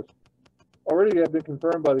Davis, already had been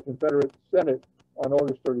confirmed by the Confederate Senate on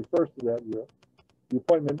August 31st of that year. The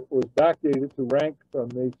appointment was backdated to rank from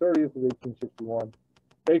May 30th of 1861,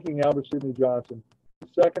 making Albert Sidney Johnston the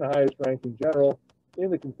 2nd highest ranking general in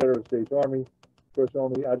the Confederate States Army. Of course,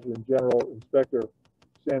 only Adjutant General Inspector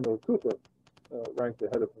Samuel Cooper ranked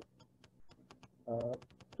ahead of him.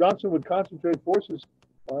 Johnston would concentrate forces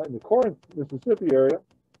in the Corinth, Mississippi area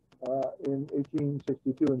in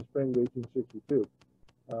 1862, in the spring of 1862.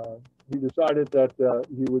 He decided that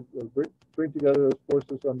he would bring together those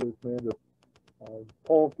forces under the command of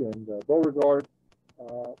Polk and Beauregard,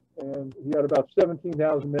 and he had about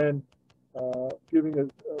 17,000 men giving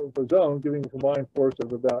a combined force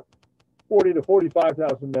of about 40 to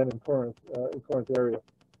 45,000 men in Corinth area.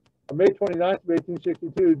 On May 29th of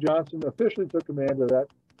 1862, Johnston officially took command of that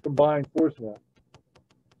combined force now.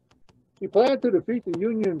 He planned to defeat the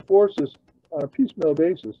Union forces on a piecemeal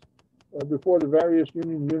basis before the various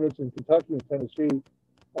Union units in Kentucky and Tennessee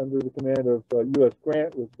under the command of U.S.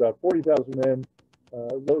 Grant, with about 40,000 men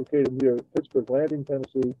located near Pittsburgh Landing,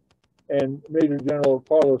 Tennessee, and Major General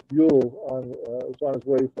Carlos Buell was on his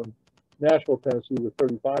way from Nashville, Tennessee, with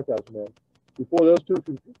 35,000 men. Before those two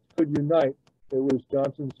could unite, it was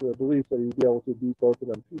Johnston's belief that he'd be able to beat both of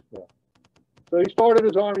them piecemeal. So he started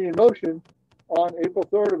his army in motion on April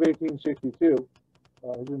 3rd of 1862.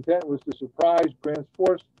 His intent was to surprise Grant's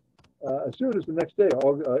force as soon as the next day,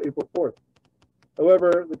 April 4th.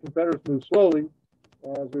 However, the Confederates moved slowly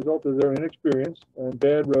as a result of their inexperience and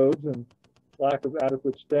bad roads and lack of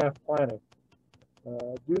adequate staff planning.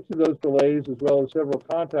 Due to those delays, as well as several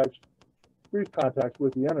brief contacts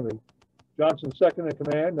with the enemy, Johnston's second in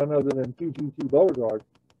command, none other than P.G.T. Beauregard,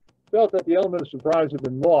 felt that the element of surprise had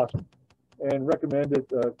been lost and recommended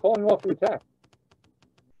calling off the attack.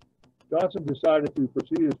 Johnston decided to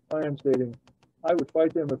proceed his plan, stating, "I would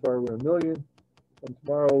fight them if I were a million, and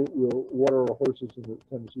tomorrow we'll water our horses in the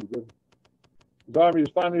Tennessee River." His army was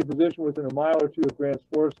finally in position within a mile or two of Grant's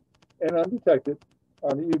force and undetected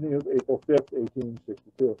on the evening of April 5th,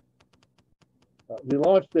 1862. He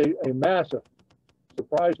launched a massive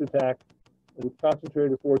surprise attack with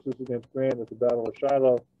concentrated forces against Grant at the Battle of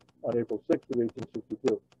Shiloh on April 6th of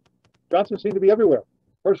 1862. Johnston seemed to be everywhere,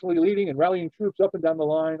 personally leading and rallying troops up and down the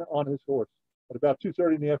line on his horse. At about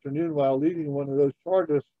 2:30 in the afternoon, while leading one of those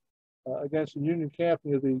charges against the Union camp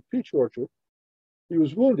near the peach orchard, he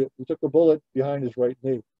was wounded. He took a bullet behind his right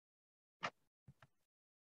knee.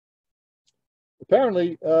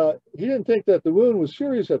 Apparently, he didn't think that the wound was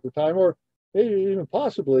serious at the time, or maybe even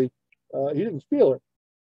possibly he didn't feel it.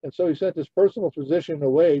 And so he sent his personal physician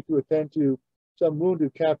away to attend to some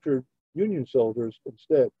wounded, captured Union soldiers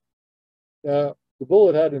instead. Now, the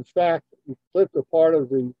bullet had, in fact, clipped a part of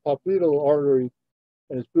the popliteal artery,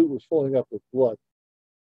 and his boot was filling up with blood.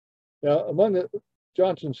 Now, among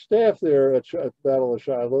Johnston's staff there at the Battle of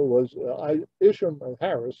Shiloh was Isham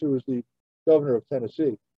Harris, who was the governor of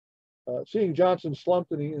Tennessee. Seeing Johnston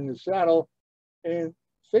slumped in his saddle and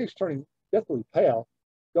face turning deathly pale,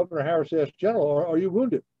 Governor Harris asked, "General, are you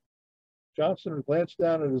wounded?" Johnston glanced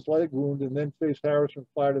down at his leg wound and then faced Harris and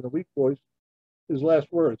replied in a weak voice his last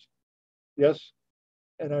words, "Yes,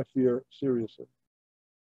 and I fear seriously."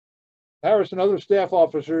 Harris and other staff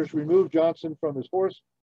officers removed Johnson from his horse.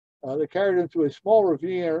 They carried him to a small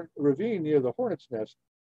ravine near the Hornet's Nest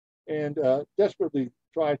and desperately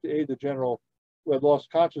tried to aid the general, who had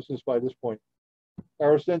lost consciousness by this point.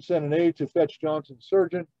 Harris then sent an aide to fetch Johnson's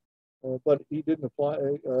surgeon, but he didn't apply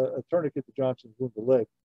a tourniquet to Johnson's wounded leg.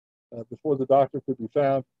 Before the doctor could be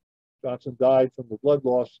found, Johnson died from the blood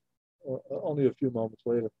loss only a few moments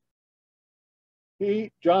later.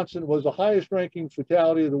 Johnson, was the highest-ranking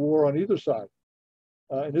fatality of the war on either side,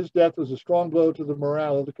 and his death was a strong blow to the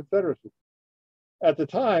morale of the Confederacy. At the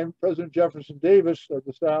time, President Jefferson Davis of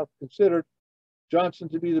the South considered Johnson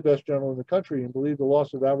to be the best general in the country and believed the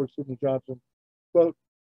loss of Albert Sidney Johnson, quote,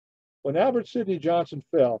 "When Albert Sidney Johnson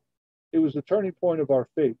fell, it was the turning point of our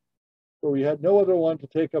fate, for we had no other one to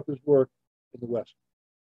take up his work in the West."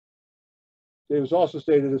 Davis also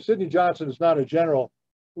stated, "If Sidney Johnson is not a general,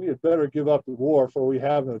 we had better give up the war, for we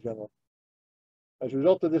have no general." As a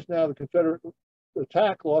result of this, now the Confederate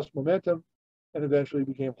attack lost momentum and eventually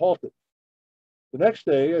became halted. The next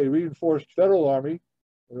day, a reinforced Federal Army,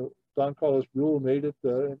 Don Carlos Buell made it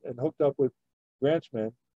and hooked up with Grant's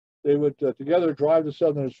men. They would together drive the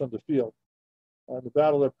Southerners from the field. The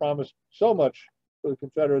battle that promised so much for the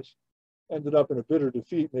Confederates ended up in a bitter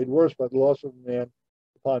defeat, made worse by the loss of a man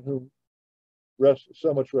upon whom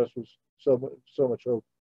so much was so much hope.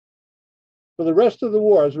 For the rest of the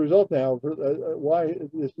war, as a result now, why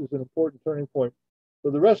this is an important turning point.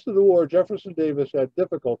 For the rest of the war, Jefferson Davis had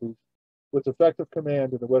difficulties with effective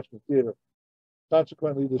command in the Western Theater.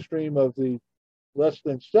 Consequently, the stream of the less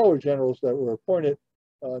than stellar generals that were appointed,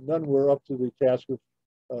 none were up to the task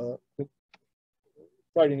of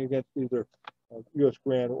fighting against either U.S.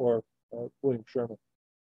 Grant or William Sherman.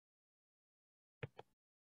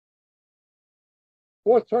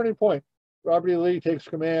 Fourth turning point, Robert E. Lee takes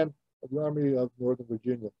command of the Army of Northern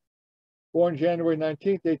Virginia. Born January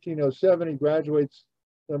 19th, 1807, he graduates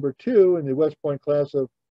number 2 in the West Point class of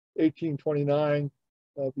 1829,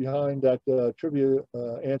 behind that trivia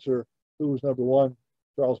answer, who was number 1,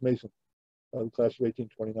 Charles Mason, the class of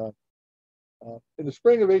 1829. In the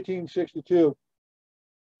spring of 1862,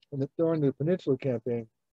 during the Peninsula Campaign,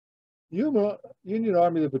 Union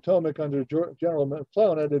Army of the Potomac under General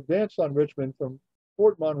McClellan had advanced on Richmond from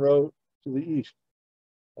Fort Monroe to the east.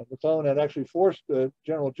 McClellan had actually forced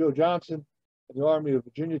General Joe Johnson and the Army of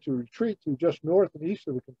Virginia to retreat to just north and east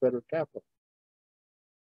of the Confederate capital.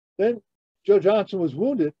 Then Joe Johnson was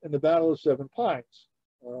wounded in the Battle of Seven Pines.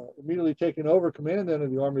 Immediately taking over command then of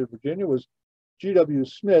the Army of Virginia was G.W.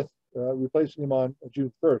 Smith, replacing him on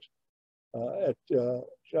June 1st.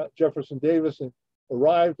 Jefferson Davis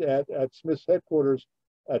arrived at Smith's headquarters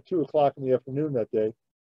at 2 o'clock in the afternoon that day,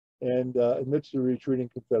 and amidst the retreating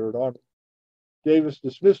Confederate Army. Davis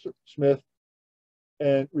dismissed Smith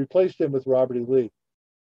and replaced him with Robert E. Lee.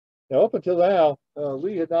 Now, up until now,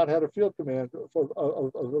 Lee had not had a field command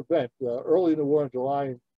of event. Early in the war in July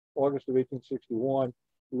and August of 1861,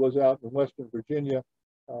 he was out in Western Virginia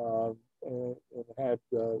and had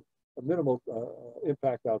a minimal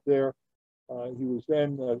impact out there. He was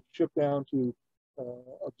then shipped down to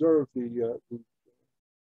observe the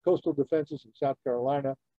coastal defenses in South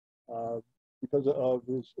Carolina because of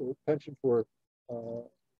his penchant for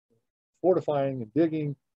fortifying and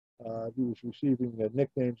digging. He was receiving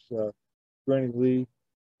nicknames, Granny Lee,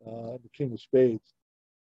 the King of Spades.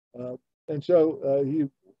 And so he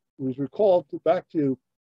was recalled back to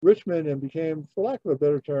Richmond and became, for lack of a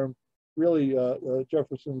better term, really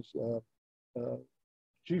Jefferson's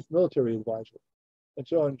chief military advisor. And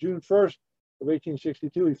so on June 1st of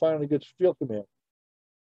 1862, he finally gets field command.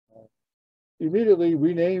 He immediately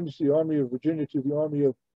renames the Army of Virginia to the Army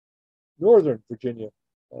of Northern Virginia,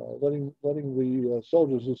 letting the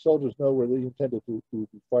soldiers know where they intended to be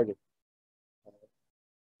fighting.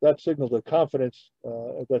 That signaled a confidence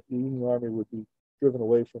that the Union Army would be driven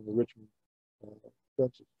away from the Richmond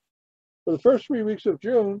defenses. For the first 3 weeks of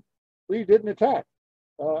June, Lee didn't attack.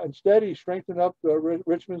 Instead, he strengthened up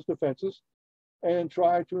Richmond's defenses and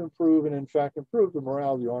tried to improve, and in fact improve, the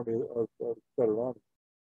morale of the Army of the Confederate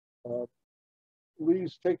Army.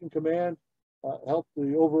 Lee's taking command helped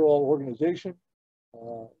the overall organization.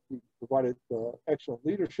 He provided excellent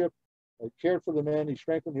leadership. He cared for the men. He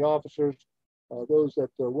strengthened the officers. Those that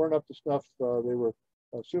weren't up to snuff, they were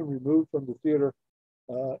soon removed from the theater.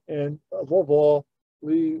 And above all,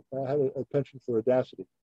 Lee had a penchant for audacity.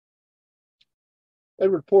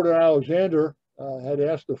 Edward Porter Alexander had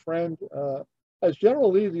asked a friend, has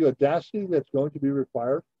General Lee the audacity that's going to be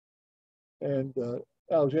required? And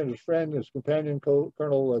Alexander's friend, his companion,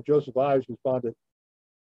 Colonel Joseph Ives, responded,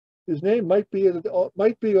 his name might be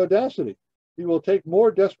audacity. He will take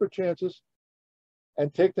more desperate chances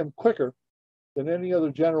and take them quicker than any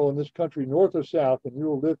other general in this country, north or south, and you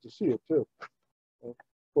will live to see it too. And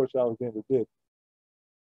of course, Alexander did.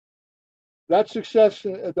 That success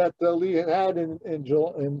that Lee had in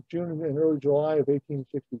June and early July of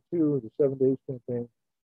 1862, the 7 Days Campaign,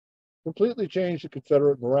 completely changed the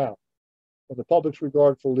Confederate morale and the public's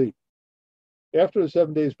regard for Lee. After the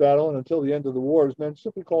 7 Days Battle and until the end of the war, his men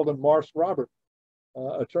simply called him Marse Robert,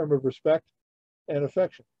 a term of respect and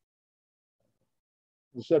affection.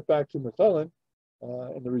 The setback to McClellan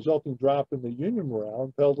and the resulting drop in the Union morale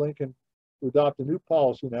impelled Lincoln to adopt a new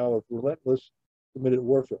policy now of relentless, committed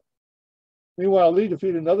warfare. Meanwhile, Lee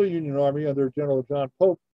defeated another Union army under General John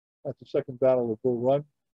Pope at the Second Battle of Bull Run,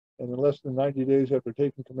 and in less than 90 days after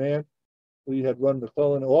taking command, Lee had run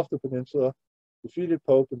McClellan off the peninsula, defeated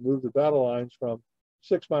Pope, and moved the battle lines from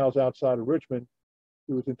 6 miles outside of Richmond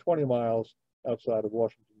to within 20 miles outside of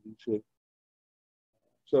Washington, D.C.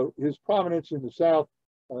 So his prominence in the South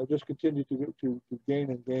just continued to gain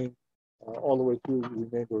and gain all the way through the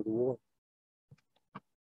remainder of the war.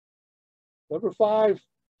 Number 5,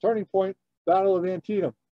 turning point, Battle of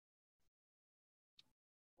Antietam.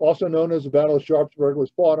 Also known as the Battle of Sharpsburg, was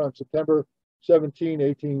fought on September 17,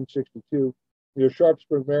 1862, near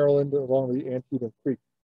Sharpsburg, Maryland, along the Antietam Creek.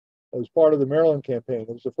 It was part of the Maryland campaign. It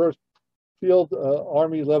was the first field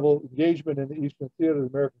army level engagement in the Eastern Theater of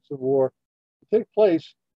the American Civil War to take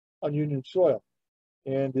place on Union soil,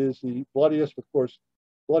 and is the bloodiest, of course,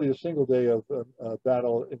 bloodiest single day of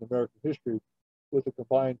battle in American history, with a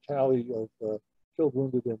combined tally of killed,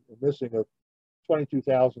 wounded, and missing of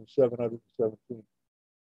 22,717.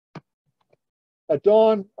 At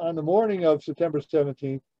dawn on the morning of September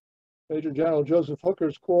 17th, Major General Joseph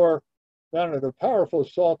Hooker's corps mounted a powerful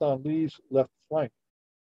assault on Lee's left flank.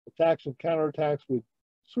 Attacks and counterattacks would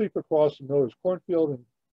sweep across the Miller's cornfield, and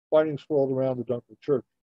fighting swirled around the Dunker Church.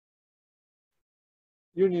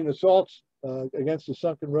 Union assaults against the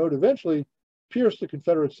sunken road eventually pierced the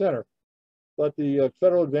Confederate center, but the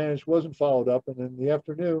Federal advantage wasn't followed up, and in the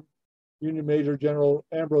afternoon, Union Major General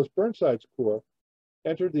Ambrose Burnside's corps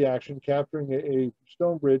entered the action, capturing a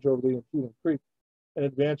stone bridge over the Antietam Creek and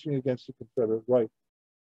advancing against the Confederate right.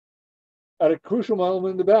 At a crucial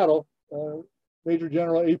moment in the battle, Major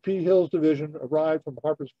General A.P. Hill's division arrived from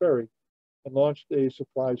Harper's Ferry and launched a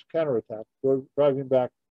surprise counterattack, driving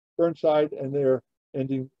back Burnside and there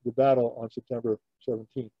ending the battle on September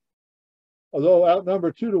 17th. Although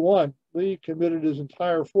outnumbered 2-1, Lee committed his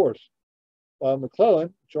entire force, while McClellan,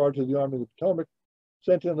 in charge of the Army of the Potomac,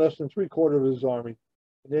 sent in less than 3/4 of his army,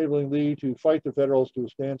 enabling Lee to fight the Federals to a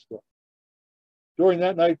standstill. During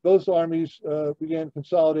that night, both armies began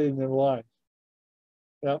consolidating their lines.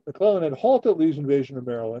 Now, McClellan had halted Lee's invasion of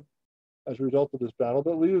Maryland as a result of this battle,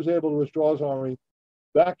 but Lee was able to withdraw his army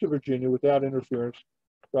back to Virginia without interference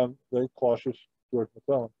from the cautious George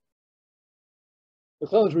McClellan.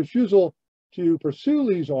 McClellan's refusal to pursue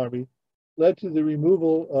Lee's army led to the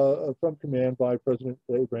removal from command by President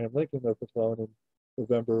Abraham Lincoln of McClellan in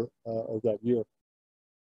November of that year.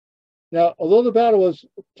 Now, although the battle was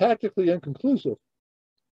tactically inconclusive,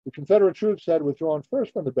 the Confederate troops had withdrawn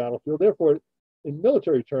first from the battlefield. Therefore, in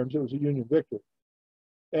military terms, it was a Union victory.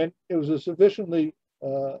 And it was a sufficiently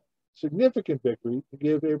significant victory to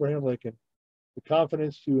give Abraham Lincoln the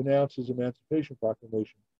confidence to announce his Emancipation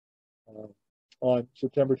Proclamation on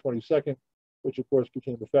September 22nd, which of course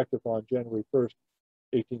became effective on January 1st,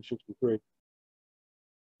 1863.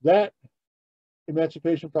 That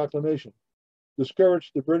Emancipation Proclamation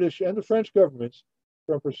discouraged the British and the French governments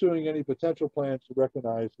from pursuing any potential plans to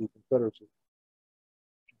recognize the Confederacy.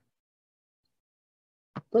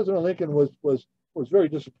 President Lincoln was very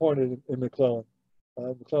disappointed in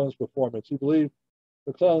McClellan's performance. He believed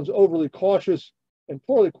McClellan's overly cautious and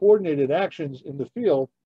poorly coordinated actions in the field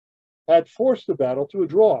had forced the battle to a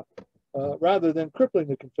draw, rather than crippling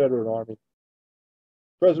the Confederate army.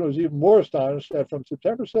 The president was even more astonished that from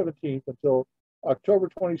September 17th until October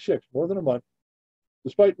 26th, more than a month,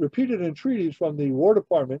 despite repeated entreaties from the War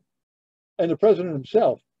Department and the president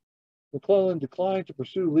himself, McClellan declined to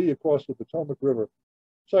pursue Lee across the Potomac River,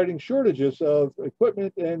 citing shortages of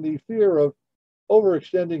equipment and the fear of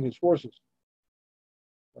overextending his forces.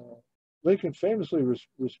 Lincoln famously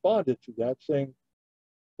responded to that, saying,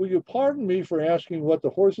 "Will you pardon me for asking what the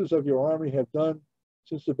horses of your army have done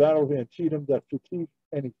since the Battle of Antietam that fatigue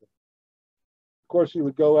anything?" Of course, he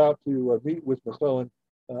would go out to meet with McClellan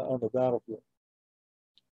on the battlefield.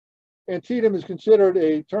 Antietam is considered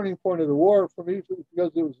a turning point of the war for me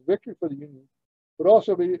because it was a victory for the Union, but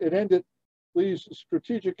also it ended Lee's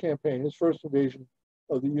strategic campaign, his first invasion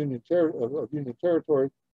of the Union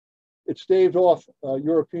territory. It staved off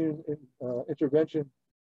European intervention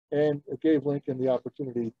and it gave Lincoln the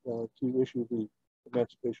opportunity to issue the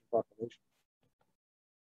Emancipation Proclamation.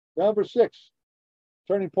 Number 6,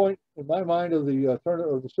 turning point in my mind of the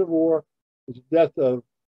Civil War is the death of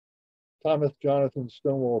Thomas Jonathan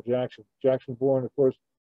Stonewall Jackson. Jackson, born, of course,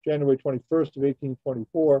 January 21st of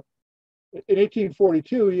 1824. In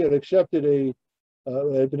 1842, he had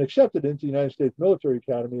been accepted into the United States Military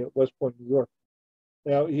Academy at West Point, New York.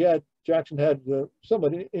 Now, Jackson had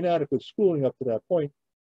somewhat inadequate schooling up to that point,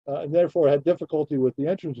 and therefore had difficulty with the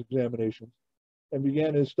entrance examinations, and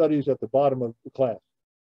began his studies at the bottom of the class.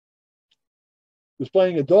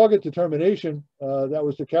 Displaying a dogged determination that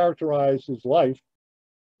was to characterize his life,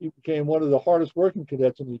 he became one of the hardest working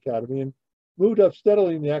cadets in the academy and moved up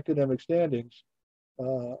steadily in the academic standings.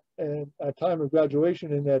 And at time of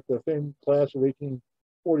graduation in that famed class of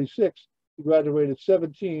 1846, he graduated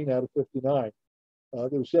 17 out of 59.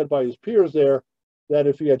 It was said by his peers there that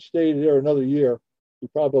if he had stayed there another year, he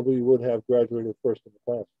probably would have graduated first in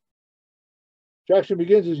the class. Jackson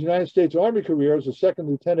begins his United States Army career as a second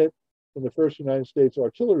lieutenant in the 1st United States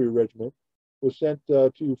Artillery Regiment, was sent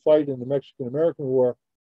to fight in the Mexican-American War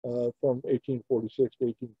from 1846 to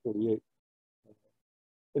 1848.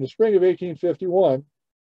 In the spring of 1851,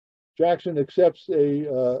 Jackson accepts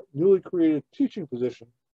a newly created teaching position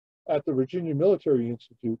at the Virginia Military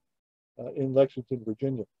Institute in Lexington,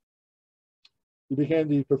 Virginia. He became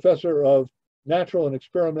the professor of natural and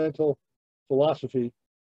experimental philosophy,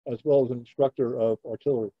 as well as an instructor of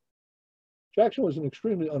artillery. Jackson was an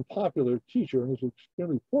extremely unpopular teacher and was an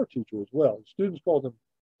extremely poor teacher as well. Students called him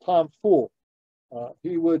Tom Fool.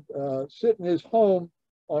 He would sit in his home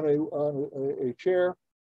on a chair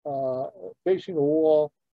facing a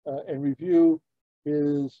wall and review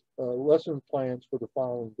his lesson plans for the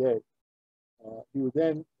following day. He would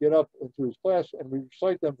then get up into his class and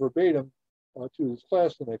recite them verbatim to his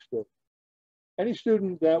class the next day. Any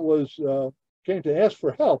student that came to ask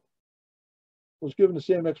for help was given the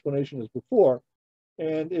same explanation as before,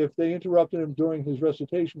 and if they interrupted him during his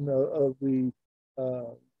recitation of the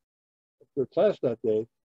class that day,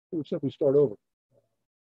 he would simply start over.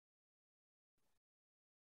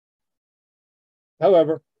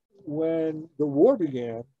 However, when the war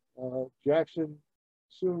began, Jackson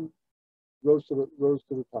soon rose to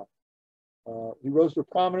the top. He rose to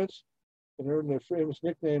prominence and earned the famous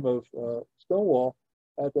nickname of Stonewall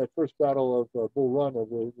at that first battle of Bull Run, as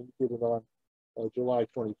indicated on July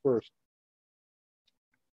 21st.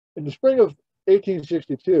 In the spring of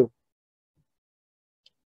 1862,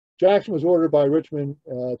 Jackson was ordered by Richmond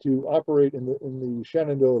to operate in the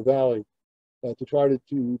Shenandoah Valley to try to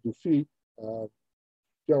defeat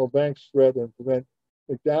General Banks' threat and prevent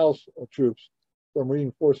McDowell's troops from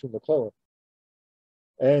reinforcing McClellan.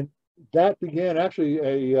 And that began actually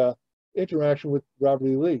a interaction with Robert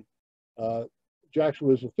E. Lee. Jackson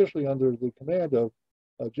was officially under the command of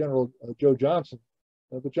General Joe Johnson,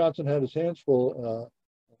 but Johnson had his hands full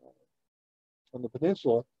on the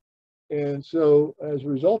peninsula. And so as a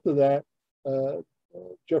result of that,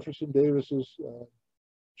 Jefferson Davis's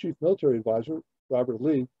chief military advisor, Robert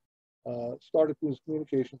Lee, started his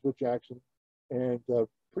communications with Jackson, and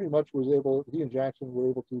pretty much he and Jackson were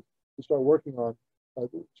able to start working on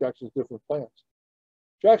Jackson's different plans.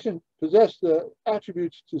 Jackson possessed the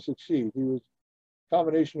attributes to succeed. He was a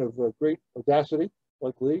combination of great audacity,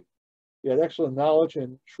 like Lee. He had excellent knowledge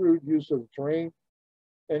and shrewd use of the terrain.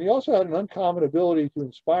 And he also had an uncommon ability to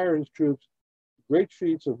inspire his troops to great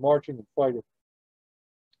feats of marching and fighting.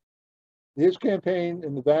 His campaign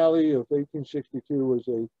in the Valley of 1862 was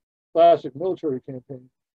a classic military campaign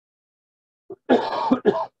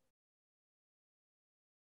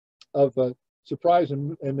of surprise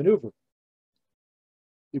and maneuver.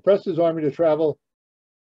 He pressed his army to travel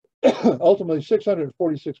ultimately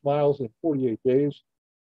 646 miles in 48 days.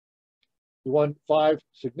 He won 5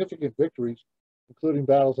 significant victories, including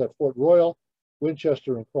battles at Fort Royal,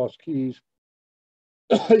 Winchester, and Cross Keys.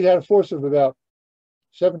 He had a force of about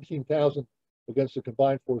 17,000 against a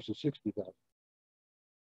combined force of 60,000.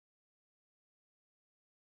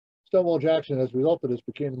 Stonewall Jackson, as a result of this,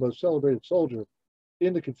 became the most celebrated soldier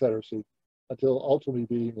in the Confederacy until ultimately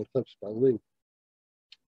being eclipsed by Lee.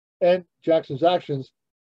 And Jackson's actions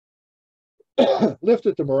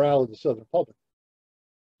lifted the morale of the Southern public.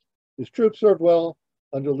 His troops served well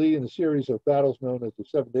under Lee in a series of battles known as the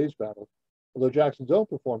 7 Days Battle, although Jackson's own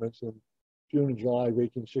performance in June and July of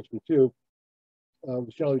 1862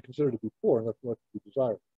 was generally considered to be poor and left much to be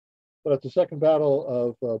desired. But at the second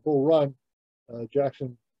battle of Bull Run,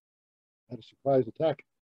 Jackson had a surprise attack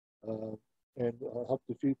and helped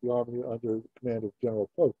defeat the army under the command of General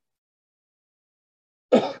Pope.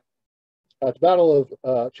 At the Battle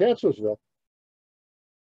of Chancellorsville,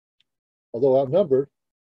 Although outnumbered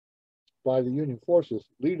by the Union forces,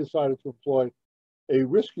 Lee decided to employ a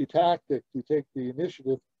risky tactic to take the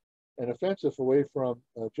initiative and offensive away from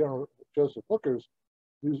General Joseph Hooker's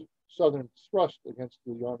southern thrust against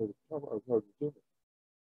the Army of Northern Virginia.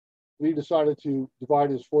 Lee decided to divide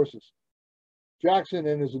his forces. Jackson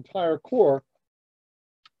and his entire corps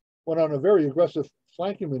went on a very aggressive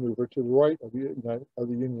flanking maneuver to the right of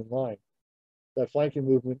the Union line. That flanking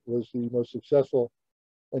movement was the most successful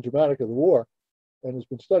and dramatic of the war, and has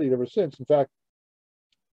been studied ever since. In fact,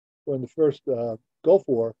 during the first Gulf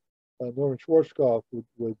War, Norman Schwarzkopf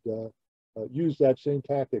would use that same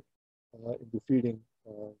tactic in defeating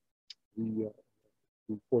the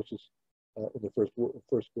forces in the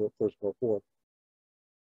First Gulf War.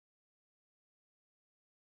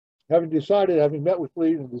 Having met with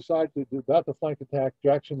Lee and decided about the flank attack,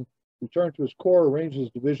 Jackson returned to his corps, arranged his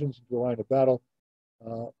divisions into the line of battle,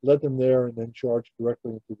 led them there, and then charged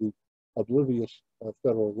directly into the oblivious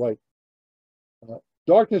federal right.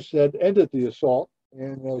 Darkness had ended the assault,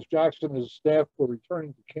 and as Jackson and his staff were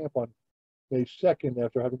returning to camp on May 2nd,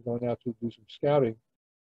 after having gone out to do some scouting,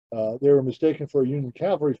 they were mistaken for a Union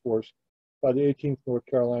cavalry force by the 18th North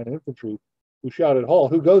Carolina Infantry, who shouted,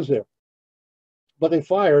 "Halt, who goes there?" But they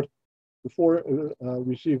fired before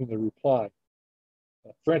receiving the reply.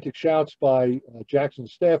 Frantic shouts by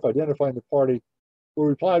Jackson's staff identifying the party were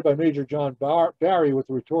replied by Major John Barry with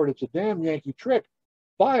the retort, "It's a damn Yankee trick,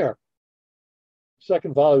 fire."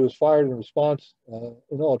 Second volley was fired in response.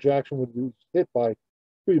 In all, Jackson would be hit by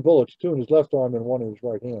 3 bullets, 2 in his left arm and 1 in his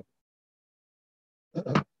right hand.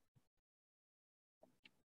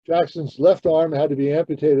 Jackson's left arm had to be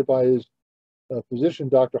amputated by his physician,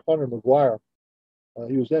 Dr. Hunter McGuire.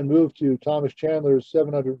 He was then moved to Thomas Chandler's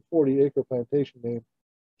 740-acre plantation named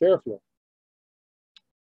Fairfield.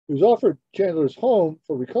 He was offered Chandler's home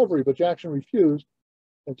for recovery, but Jackson refused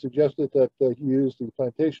and suggested that he use the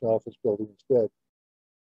plantation office building instead.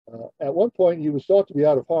 At one point, he was thought to be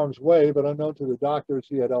out of harm's way, but unknown to the doctors,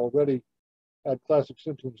 he had already had classic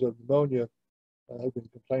symptoms of pneumonia, had been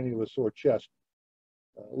complaining of a sore chest.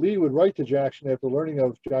 Lee would write to Jackson after learning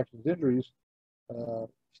of Jackson's injuries,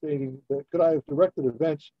 stating that, "Could I have directed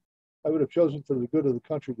events, I would have chosen for the good of the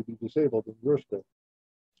country to be disabled in your stead."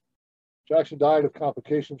 Jackson died of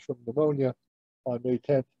complications from pneumonia on May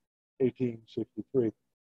 10th, 1863.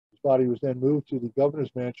 His body was then moved to the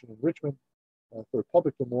governor's mansion in Richmond for a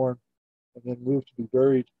public to mourn, and then moved to be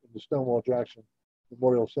buried in the Stonewall Jackson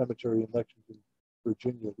Memorial Cemetery in Lexington,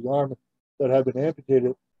 Virginia. The arm that had been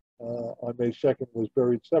amputated on May 2nd was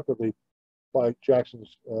buried separately by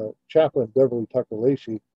Jackson's chaplain, Beverly Tucker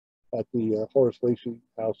Lacey, at the Horace Lacey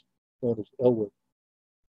House known as Elwood.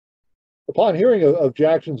 Upon hearing of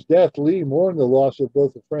Jackson's death, Lee mourned the loss of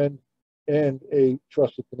both a friend and a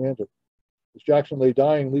trusted commander. As Jackson lay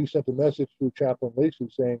dying, Lee sent a message through Chaplain Lacey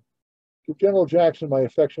saying, "Give General Jackson my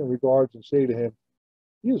affectionate regards and say to him,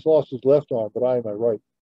 he has lost his left arm, but I am my right."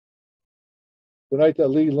 The night that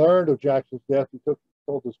Lee learned of Jackson's death, he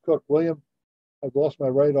told his cook, "William, I've lost my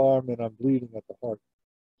right arm and I'm bleeding at the heart."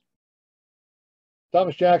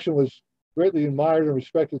 Thomas Jackson was greatly admired and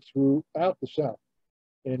respected throughout the South,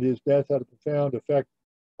 and his death had a profound effect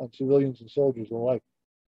on civilians and soldiers alike.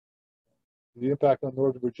 The impact on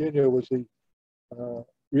Northern Virginia was the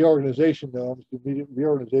reorganization, almost immediate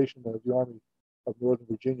reorganization of the Army of Northern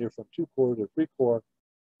Virginia from 2 corps to 3 corps,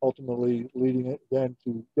 ultimately leading it then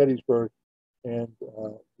to Gettysburg and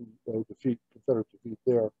the Confederate defeat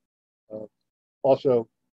there. Also,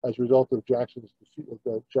 as a result of Jackson's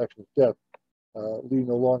death, Lee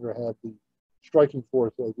no longer had the striking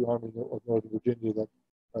force of the Army of Northern Virginia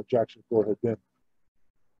that Jackson's Corps had been.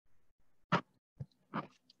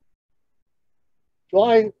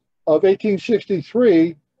 July of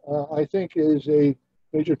 1863, I think, is a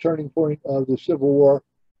major turning point of the Civil War.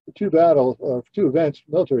 Two events,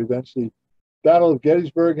 military events: the Battle of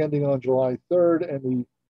Gettysburg ending on July 3rd, and the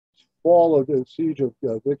fall of the siege of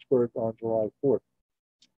Vicksburg on July 4th.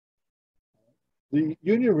 The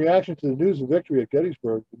Union reaction to the news of victory at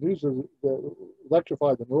Gettysburg, the news that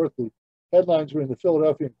electrified the North, the headlines were in the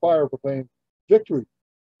Philadelphia Inquirer proclaimed, "Victory,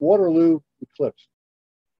 Waterloo eclipsed."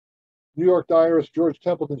 New York diarist George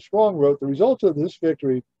Templeton Strong wrote, "The results of this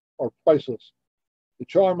victory are priceless. The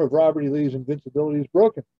charm of Robert E. Lee's invincibility is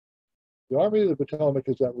broken. The Army of the Potomac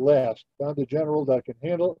has at last found a general that can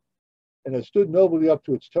handle it and has stood nobly up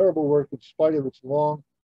to its terrible work in spite of its long,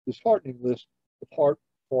 disheartening list of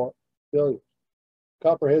hard-fought failures.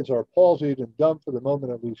 Copperheads are palsied and dumb for the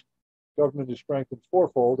moment at least. Government is strengthened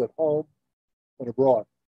fourfold at home and abroad."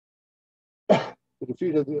 The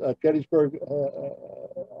defeat at Gettysburg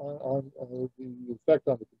on the effect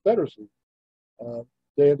on the Confederacy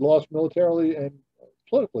They had lost militarily and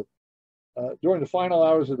politically. During the final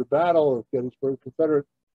hours of the Battle of Gettysburg, Confederate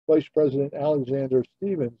Vice President Alexander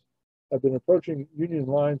Stephens had been approaching Union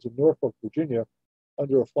lines in Norfolk, Virginia,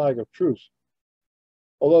 under a flag of truce.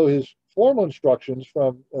 Although his formal instructions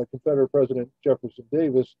from Confederate President Jefferson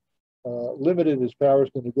Davis limited his powers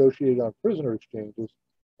to negotiate on prisoner exchanges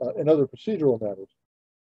and other procedural matters.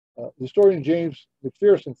 Historian James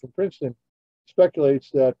McPherson from Princeton speculates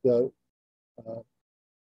that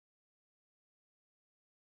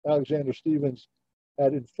Alexander Stephens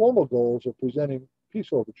had informal goals of presenting peace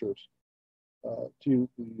overtures to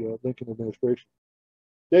the Lincoln administration.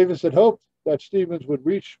 Davis had hoped that Stephens would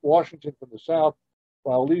reach Washington from the south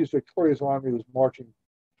while Lee's victorious army was marching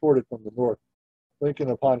toward it from the north. Lincoln,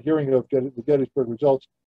 upon hearing of the Gettysburg results,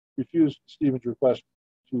 refused Stephens' request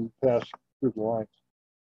to pass through the lines.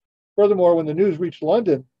 Furthermore, when the news reached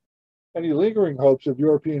London, any lingering hopes of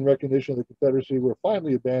European recognition of the Confederacy were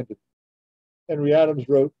finally abandoned. Henry Adams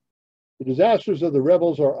wrote, "The disasters of the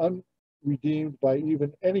rebels are unredeemed by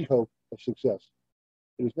even any hope of success.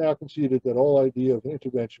 It is now conceded that all idea of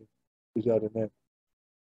intervention is at an end."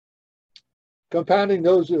 Compounding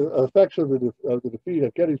those effects of the defeat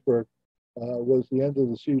at Gettysburg was the end of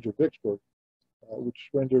the siege of Vicksburg, which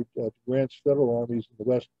surrendered to Grant's federal armies in the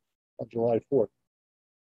West on July 4th.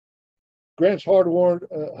 Grant's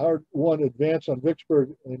hard-won advance on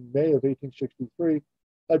Vicksburg in May of 1863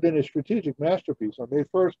 had been a strategic masterpiece. On May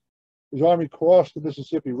 1st, his army crossed the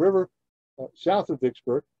Mississippi River south of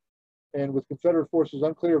Vicksburg, and with Confederate forces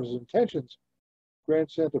unclear of his intentions, Grant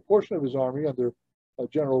sent a portion of his army under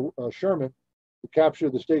General Sherman to capture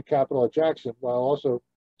the state capital at Jackson, while also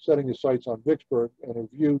setting his sights on Vicksburg and a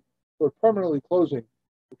view toward permanently closing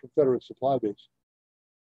the Confederate supply base.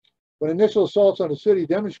 When initial assaults on the city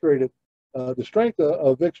demonstrated the strength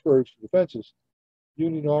of Vicksburg's defenses, the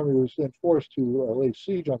Union Army was then forced to lay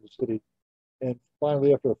siege on the city, and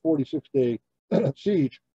finally, after a 46-day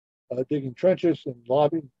siege, digging trenches and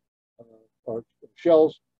lobbing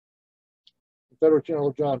shells, Confederate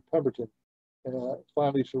General John Pemberton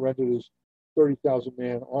finally surrendered his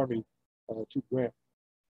 30,000-man army to Grant.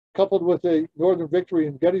 Coupled with a northern victory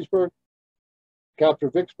in Gettysburg, capture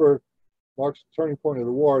of Vicksburg marks the turning point of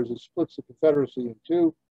the war as it splits the Confederacy in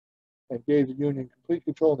two and gave the Union complete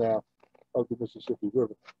control now of the Mississippi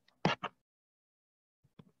River.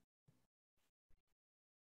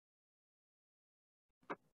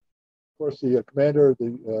 Of course, the commander of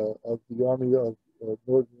the Army of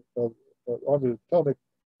Army of the Potomac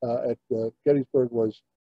at Gettysburg was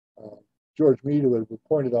George Meade, who had been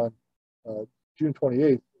appointed on June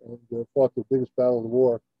 28th and fought the biggest battle of the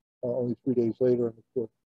war only 3 days later. And of course,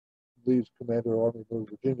 Lee's commander of Army of Northern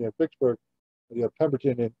Virginia at Vicksburg. And you have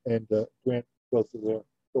Pemberton and Grant, both commanders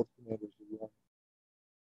of the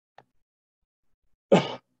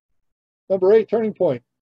army. Number 8, turning point.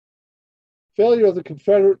 Failure of the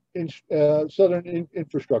Confederate Southern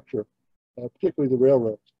infrastructure, particularly the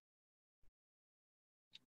railroads.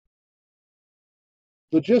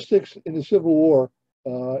 Logistics in the Civil War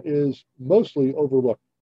is mostly overlooked.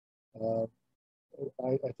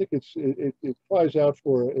 I think it cries out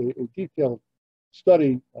for a detailed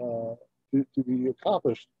study to be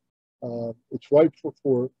accomplished. It's ripe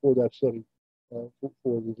for that study, for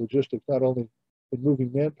the logistics, not only in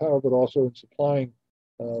moving manpower, but also in supplying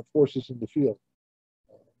forces in the field.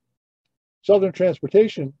 Southern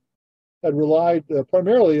transportation had relied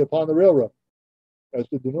primarily upon the railroad, as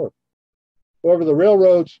did the North. However, the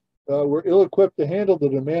railroads were ill-equipped to handle the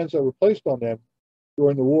demands that were placed on them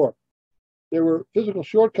during the war. There were physical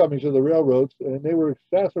shortcomings of the railroads, and they were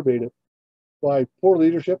exacerbated by poor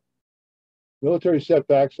leadership, military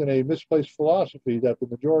setbacks, and a misplaced philosophy that the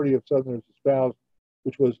majority of Southerners espoused,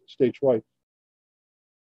 which was states' rights.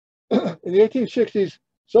 In the 1860s,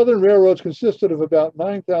 Southern railroads consisted of about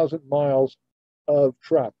 9,000 miles of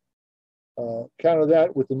track. Counter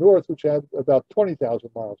that with the North, which had about 20,000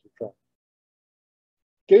 miles of track.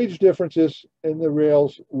 Gauge differences in the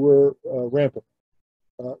rails were rampant.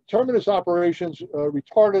 Terminus operations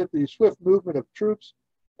retarded the swift movement of troops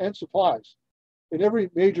and supplies. In every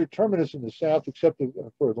major terminus in the South, except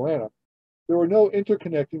for Atlanta, there were no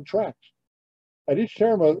interconnecting tracks. At each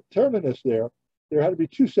terminus there had to be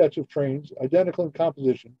 2 sets of trains, identical in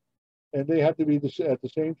composition, and they had to be at the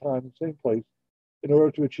same time, in the same place, in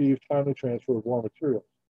order to achieve timely transfer of raw materials.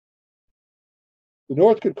 The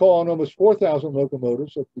North could call on almost 4,000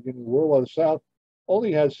 locomotives at the beginning of the war, while the South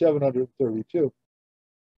only had 732.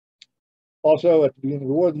 Also, at the beginning of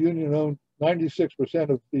the war, the Union owned 96%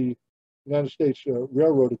 of the United States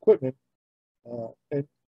railroad equipment. And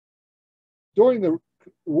during the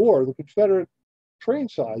war, the Confederate train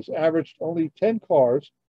size averaged only 10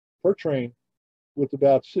 cars per train with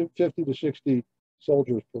about 50 to 60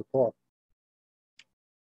 soldiers per car.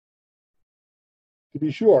 To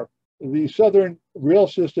be sure, the Southern rail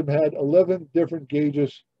system had 11 different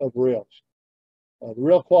gauges of rails. The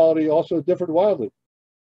rail quality also differed wildly.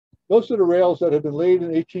 Most of the rails that had been laid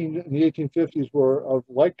in the 1850s were of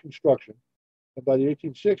light construction, and by the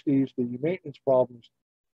 1860s, the maintenance problems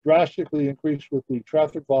drastically increased with the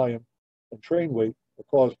traffic volume and train weight that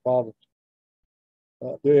caused problems.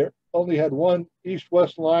 They only had one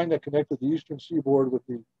east-west line that connected the eastern seaboard with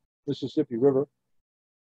the Mississippi River.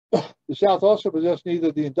 The South also possessed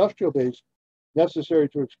neither the industrial base necessary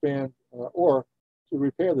to expand or to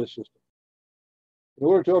repair this system. In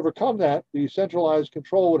order to overcome that, the centralized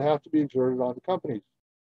control would have to be exerted on the companies,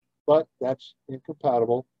 but that's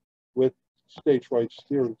incompatible with states' rights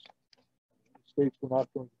theories. States were not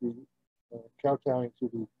going to be kowtowing to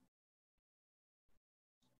the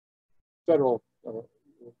federal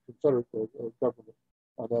Confederate government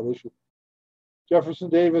on that issue. Jefferson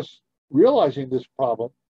Davis, realizing this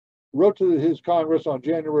problem, wrote to his Congress on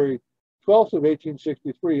January 12th of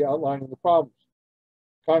 1863 outlining the problems.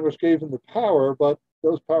 Congress gave him the power, but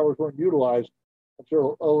those powers weren't utilized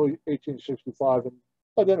until early 1865, and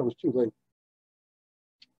by then it was too late.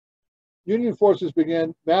 Union forces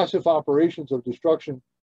began massive operations of destruction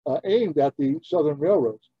aimed at the Southern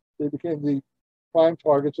railroads. They became the prime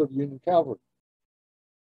targets of Union cavalry.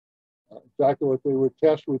 In fact, what they were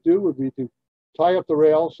tasked with do would be to tie up the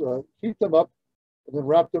rails, heat them up, and then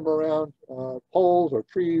wrap them around poles or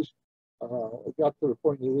trees. It got to the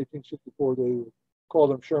point in 1864 they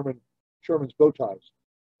called them Sherman's bow ties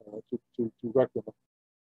to wreck them.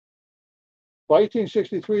 By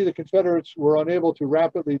 1863, the Confederates were unable to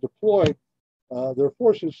rapidly deploy their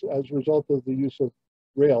forces as a result of the use of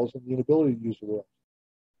rails and the inability to use the rails.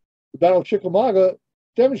 The Battle of Chickamauga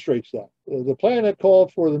demonstrates that. The plan had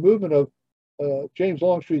called for the movement of James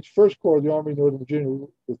Longstreet's First Corps of the Army of Northern Virginia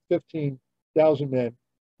with 15,000 men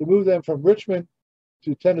to move them from Richmond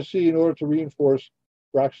to Tennessee in order to reinforce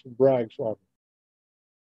Braxton Bragg's army.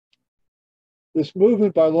 This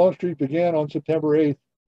movement by Longstreet began on September 8th.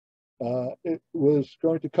 It was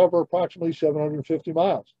going to cover approximately 750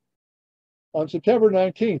 miles. On September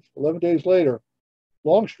 19th, 11 days later,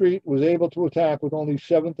 Longstreet was able to attack with only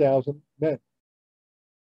 7,000 men.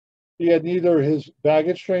 He had neither his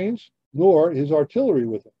baggage trains nor his artillery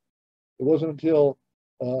with him. It wasn't until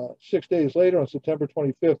 6 days later, on September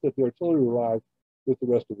 25th, that the artillery arrived with the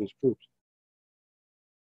rest of his troops.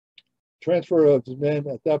 Transfer of his men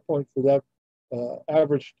at that point for that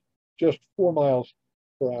averaged just 4 miles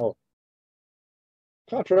per hour.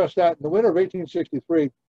 Contrast that, in the winter of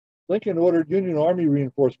 1863, Lincoln ordered Union Army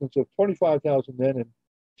reinforcements of 25,000 men and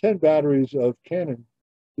 10 batteries of cannon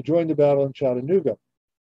to join the battle in Chattanooga,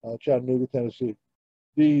 Tennessee.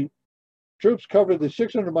 The troops covered the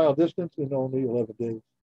 600-mile distance in only 11 days.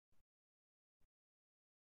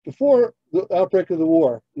 Before the outbreak of the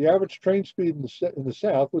war, the average train speed in the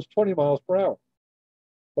South was 20 miles per hour.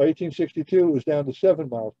 By 1862, it was down to 7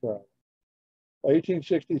 miles per hour. By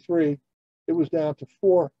 1863, it was down to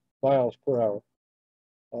 4 miles per hour.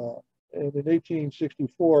 And in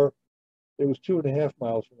 1864, it was 2.5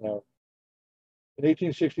 miles an hour. In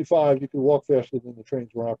 1865, you could walk faster than the trains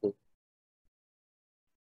were operating.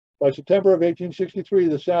 By September of 1863,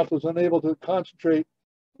 the South was unable to concentrate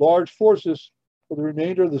large forces for the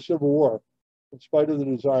remainder of the Civil War, in spite of the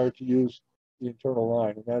desire to use the internal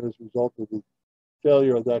line, and that as a result of the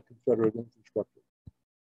failure of that Confederate infrastructure.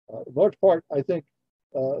 In large part, I think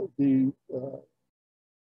the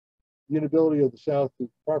inability of the South to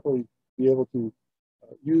properly be able to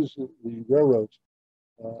use the railroads,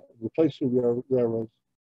 replace the railroads,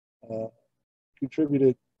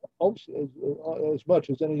 contributed almost as much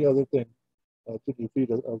as any other thing to the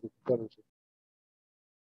defeat of the Confederacy.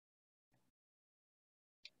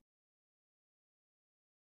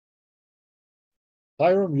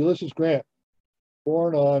 Hiram Ulysses Grant,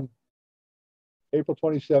 born on April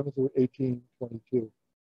 27th of 1822.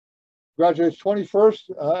 Graduates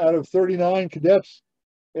 21st out of 39 cadets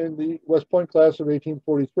in the West Point class of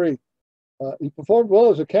 1843. He performed well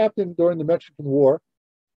as a captain during the Mexican War.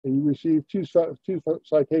 He received two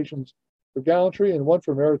citations for gallantry and one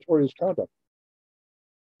for meritorious conduct.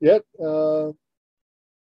 Yet, by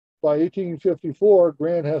 1854,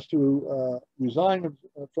 Grant has to resign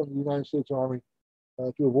from the United States Army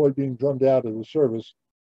to avoid being drummed out of the service,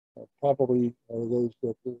 probably those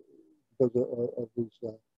that, because of his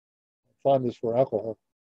fondness for alcohol.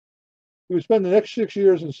 He would spend the next 6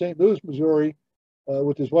 years in St. Louis, Missouri,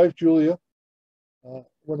 with his wife, Julia.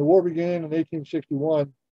 When the war began in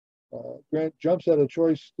 1861, Grant jumps at a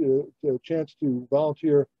chance to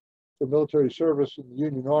volunteer for military service in the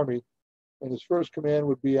Union Army, and his first command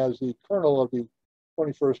would be as the colonel of the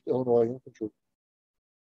 21st Illinois Infantry.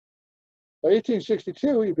 By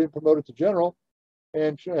 1862, he'd been promoted to general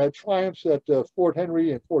and had triumphs at Fort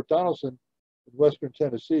Henry and Fort Donelson in western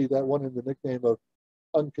Tennessee. That won him the nickname of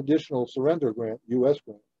Unconditional Surrender Grant, U.S.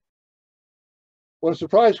 Grant. When a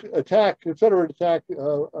surprise attack, Confederate attack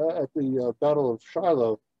at the Battle of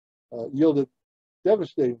Shiloh yielded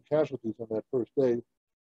devastating casualties on that first day,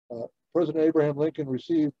 President Abraham Lincoln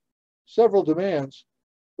received several demands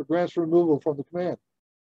for Grant's removal from the command.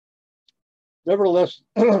 Nevertheless,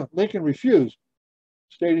 Lincoln refused,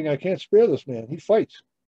 stating, "I can't spare this man. He fights."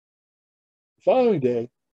 The following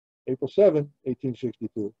day, April 7,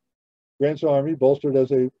 1862, Grant's army, bolstered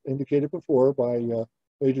as I indicated before by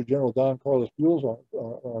Major General Don Carlos Buell's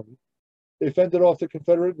army, they fended off the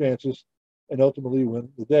Confederate advances and ultimately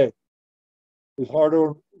win the day. His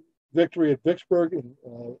hard-earned victory at Vicksburg and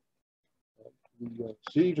the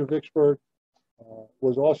siege of Vicksburg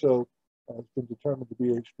was also been determined to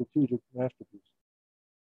be a strategic masterpiece.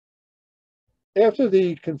 After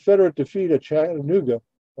the Confederate defeat at Chattanooga,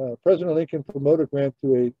 President Lincoln promoted Grant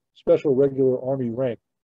to a special regular Army rank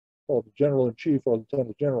called the General-in-Chief or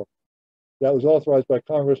Lieutenant General. That was authorized by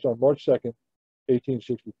Congress on March 2nd,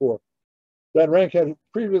 1864. That rank had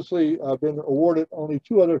previously been awarded only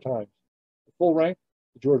two other times: the full rank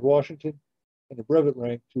to George Washington and the brevet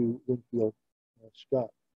rank to Winfield Scott.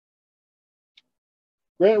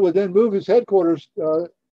 Grant would then move his headquarters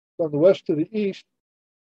from the west to the east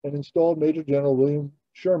and installed Major General William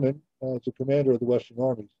Sherman as the commander of the Western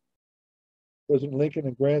armies. President Lincoln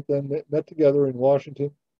and Grant then met together in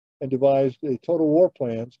Washington and devised a total war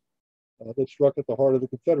plans that struck at the heart of the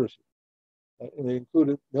Confederacy. And they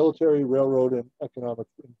included military, railroad, and economic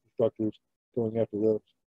infrastructures going after those.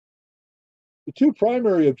 The two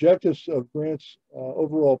primary objectives of Grant's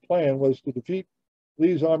overall plan was to defeat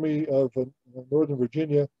Lee's Army of Northern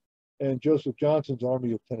Virginia and Joseph Johnston's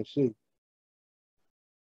Army of Tennessee.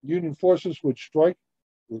 Union forces would strike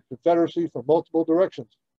the Confederacy from multiple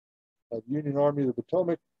directions. The Union Army of the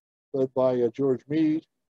Potomac, led by George Meade,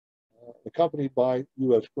 accompanied by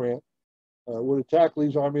U.S. Grant, would attack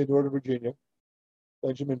Lee's Army of Northern Virginia.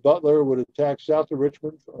 Benjamin Butler would attack south of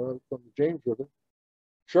Richmond from the James River.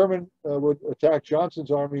 Sherman would attack Johnston's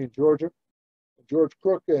army in Georgia. George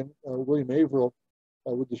Crook and William Averill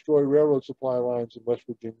would destroy railroad supply lines in West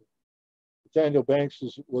Virginia. Nathaniel Banks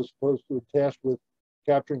was supposed to be tasked with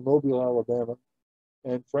capturing Mobile, Alabama,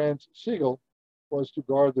 and Franz Sigel was to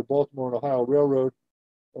guard the Baltimore and Ohio Railroad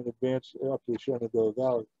and advance up the Shenandoah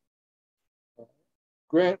Valley.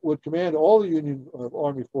 Grant would command all the Union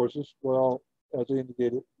Army forces, while, as I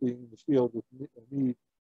indicated, being in the field with Meade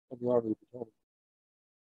and the Army of the Potomac.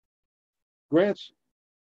 Grant's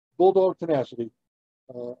bulldog tenacity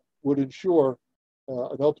would ensure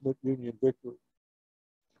an ultimate Union victory.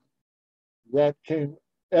 That came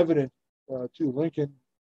evident to Lincoln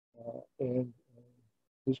and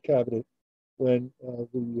his cabinet when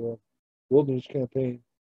the Wilderness Campaign,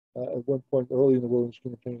 at one point early in the Wilderness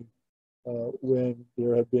Campaign, when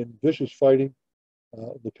there had been vicious fighting.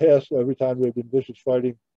 In the past, every time there had been vicious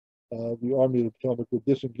fighting, the Army of the Potomac would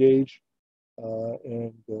disengage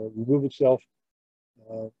and remove itself.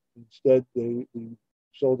 Instead, the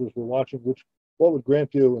soldiers were watching what would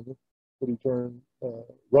Grant do, and would he turn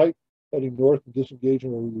right, heading north and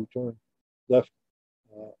disengaging, or would he turn left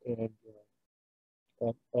and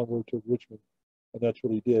onward to Richmond? And that's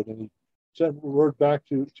what he did. And he sent word back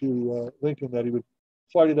to Lincoln that he would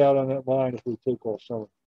fight it out on that line if we take all summer.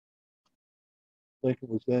 Lincoln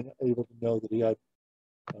was then able to know that he had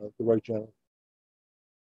the right general.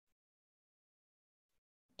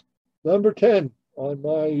 Number 10 on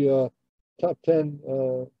my top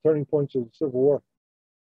 10 turning points of the Civil War.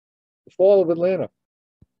 The fall of Atlanta.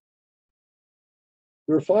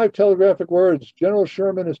 There are 5 telegraphic words: General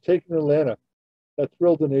Sherman has taken Atlanta. That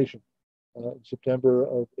thrilled the nation in September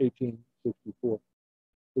of 1864.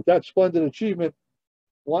 With that splendid achievement,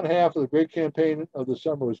 one half of the great campaign of the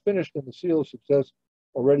summer was finished, and the seal of success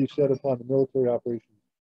already set upon the military operations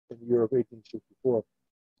in the year of 1864.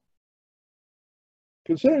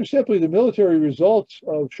 Considering simply the military results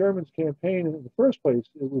of Sherman's campaign in the first place,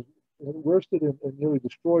 it worsted and nearly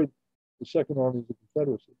destroyed the Second Army of the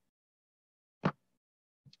Confederacy.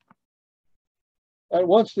 At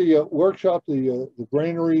once, the workshop, the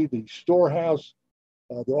granary, the storehouse,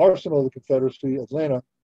 the arsenal of the Confederacy, Atlanta,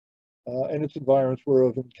 and its environs were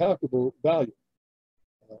of incalculable value.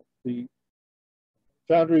 The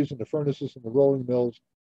foundries and the furnaces and the rolling mills,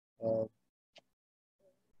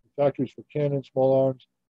 factories for cannon, small arms,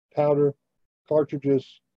 powder,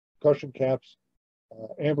 cartridges, cushion caps,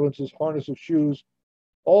 ambulances, harnesses, shoes,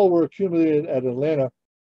 all were accumulated at Atlanta,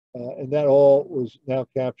 and that all was now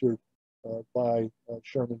captured by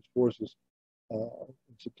Sherman's forces in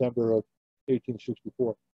September of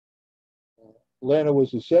 1864. Atlanta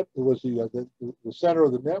was the center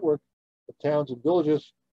of the network of towns and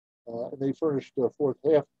villages, and they furnished a fourth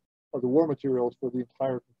half of the war materials for the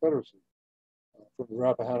entire Confederacy, from the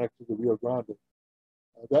Rappahannock to the Rio Grande.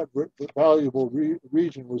 That valuable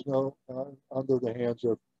region was now under the hands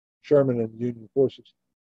of Sherman and the Union forces.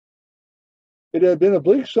 It had been a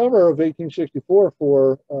bleak summer of 1864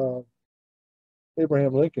 for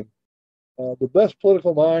Abraham Lincoln. The best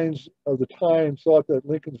political minds of the time thought that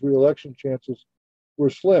Lincoln's reelection chances were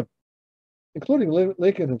slim, including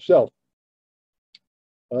Lincoln himself.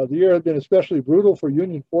 The year had been especially brutal for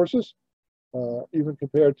Union forces, even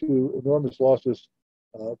compared to enormous losses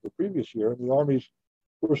the previous year, and the armies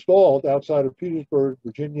were stalled outside of Petersburg,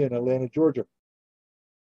 Virginia, and Atlanta, Georgia.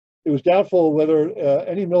 It was doubtful whether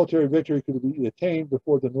any military victory could be attained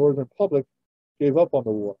before the Northern public gave up on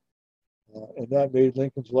the war, and that made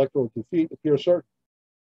Lincoln's electoral defeat appear certain.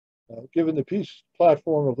 Given the peace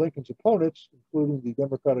platform of Lincoln's opponents, including the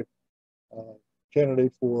Democratic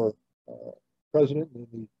candidate for president in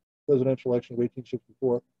the presidential election of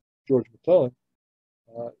 1864, George McClellan,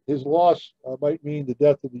 his loss might mean the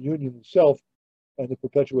death of the Union itself and the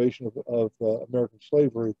perpetuation of American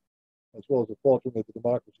slavery, as well as the faltering of the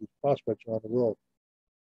democracy's prospects around the world.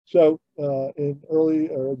 So in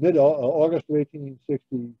mid-August of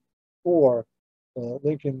 1864,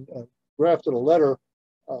 Lincoln drafted a letter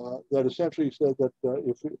that essentially said that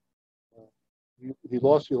if he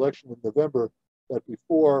lost the election in November, that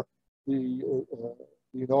before the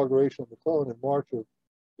inauguration of McClellan in March of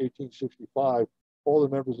 1865, all the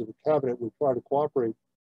members of the cabinet would try to cooperate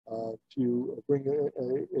to bring a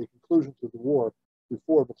conclusion to the war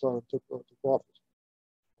before McClellan took office.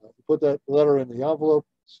 He put that letter in the envelope,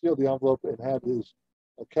 sealed the envelope, and had his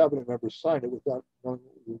cabinet members sign it without knowing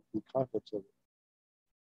the contents of it.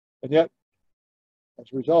 And yet,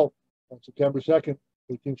 as a result, on September 2nd,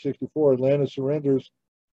 1864, Atlanta surrenders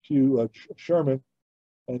to Sherman,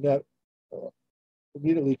 and that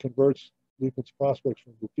immediately converts Lincoln's prospects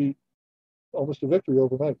from defeat almost a victory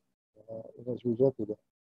overnight, and as a result of that.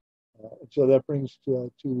 And so that brings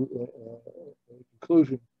to a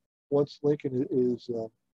conclusion. Once Lincoln is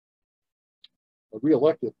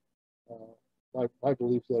reelected, my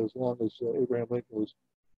belief that as long as Abraham Lincoln was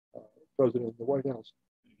president in the White House,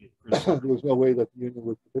 there was no way that the Union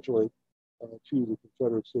would capitulate to the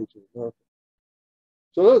Confederate States of America.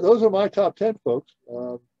 So those are my top 10, folks.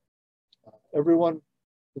 Everyone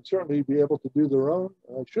can certainly be able to do their own,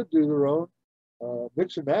 should do their own,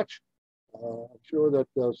 mix and match. I'm sure that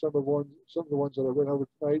some of the ones that I went over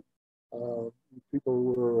tonight, people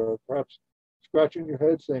were perhaps scratching your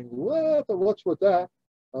head saying, what's with that?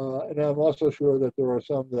 And I'm also sure that there are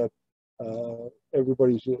some that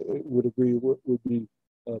everybody would agree would be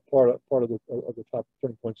part of the top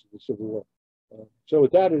turning points of the Civil War. So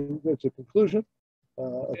with that, it's a conclusion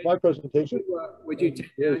of my presentation. Would you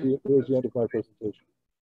take here's the end of my presentation.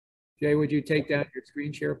 Jay, would you take down your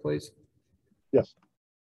screen share, please? Yes.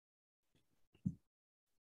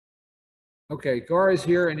 Okay, Gar is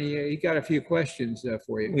here, and he got a few questions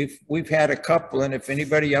for you. We've had a couple, and if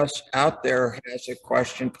anybody else out there has a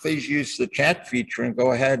question, please use the chat feature and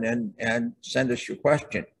go ahead and send us your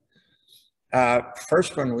question.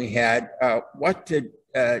 First one we had, what did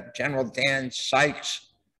General Dan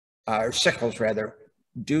Sickles rather,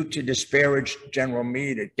 do to disparage General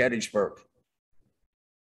Meade at Gettysburg?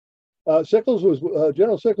 General Sickles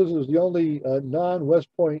was the only non-West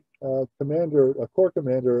Point corps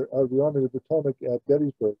commander of the Army of the Potomac at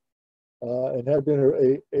Gettysburg, and had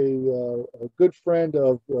been a good friend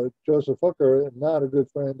of Joseph Hooker and not a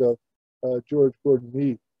good friend of George Gordon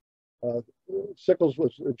Meade. Sickles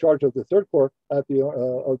was in charge of the Third Corps at of the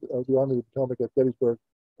Army of the Potomac at Gettysburg,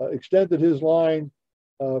 extended his line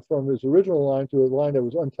from his original line to a line that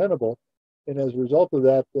was untenable. And as a result of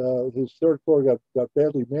that, his Third Corps got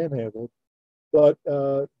badly manhandled. But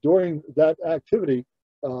during that activity,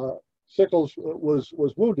 Sickles was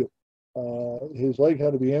wounded. His leg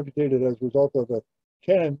had to be amputated as a result of a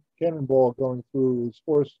cannonball going through his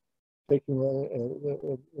horse,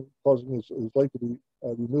 causing his leg to be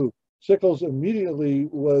removed. Sickles immediately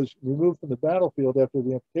was removed from the battlefield after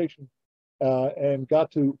the amputation and got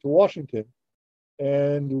to Washington,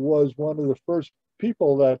 and was one of the first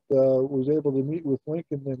people that was able to meet with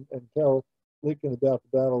Lincoln and tell Lincoln about the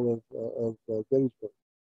Battle of Gettysburg.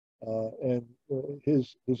 And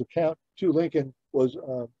his account to Lincoln was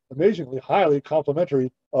amazingly highly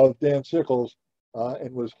complimentary of Dan Sickles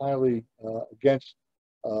and was highly against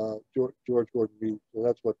George Gordon Reed. So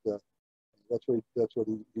that's what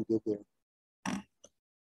he did there.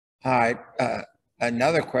 Hi.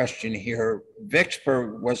 Another question here.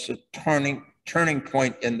 Vicksburg was a turning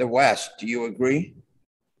point in the West. Do you agree?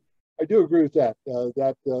 I do agree with that.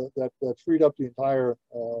 That freed up the entire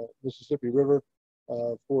Mississippi River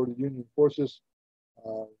for the Union forces.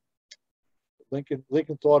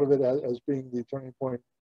 Lincoln thought of it as being the turning point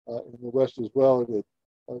in the West as well.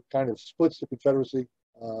 It kind of splits the Confederacy,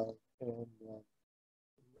 and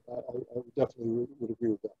I definitely would agree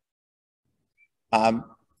with that.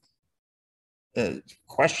 The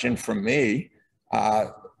question from me,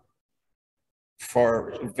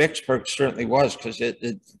 for Vicksburg certainly was, because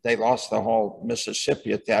they lost the whole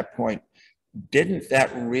Mississippi at that point. Didn't that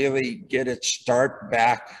really get its start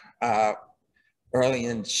back early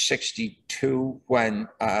in '62 when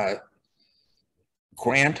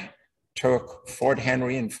Grant took Fort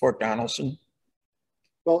Henry and Fort Donelson?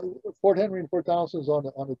 Well, Fort Henry and Fort Donelson is on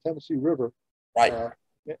the Tennessee River, right?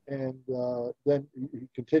 And then he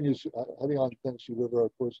continues heading on the Tennessee River,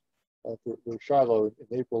 of course, for Shiloh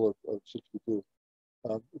in April of '62.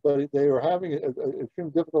 But they were having an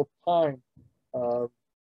extremely difficult time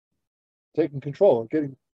taking control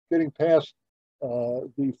and getting past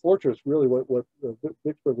the fortress. Really, what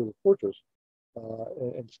Vicksburg was a fortress,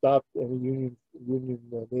 and stopped any Union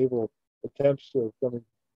naval attempts coming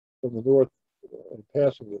from the north and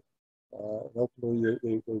passing it. And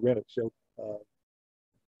ultimately, they ran it. So.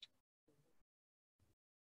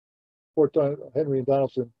 Fort Henry and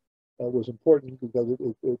Donelson was important because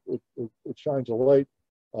it shines a light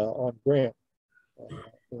on Grant,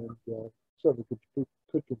 and certainly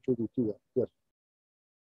could contribute to that. Yes.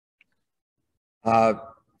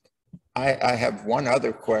 I have one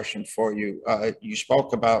other question for you. You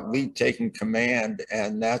spoke about Lee taking command,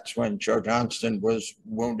 and that's when Joe Johnston was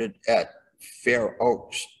wounded at Fair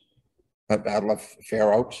Oaks, the Battle of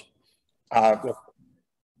Fair Oaks.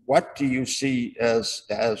 What do you see as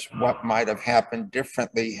what might have happened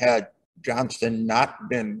differently had Johnston not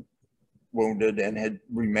been wounded and had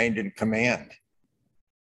remained in command?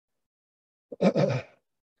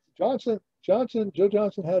 Joe Johnston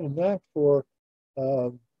had a knack for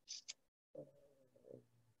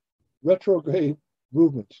retrograde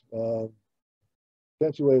movements.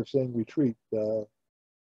 Fancy way of saying retreat.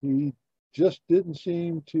 He just didn't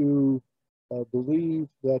seem to believe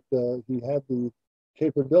that he had the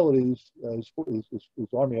capabilities, his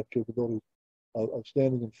army had capabilities of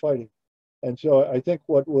standing and fighting. And so I think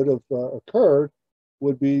what would have occurred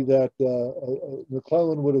would be that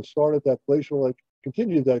McClellan would have started that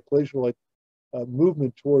continued that glacial-like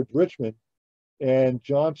movement towards Richmond, and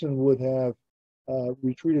Johnson would have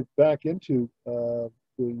retreated back into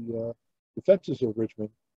the defenses of Richmond,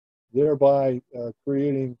 thereby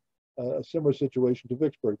creating a similar situation to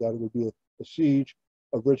Vicksburg, that it would be a siege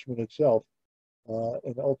of Richmond itself.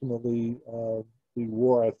 And ultimately, the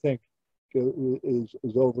war, I think, is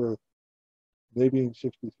over maybe in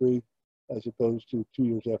 '63, as opposed to 2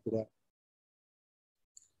 years after that.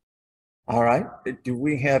 All right. Do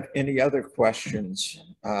we have any other questions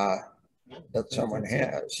that someone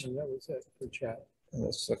has? And that was it for chat.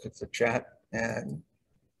 Let's look at the chat, and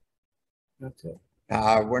that's it.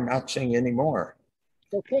 We're not seeing any more.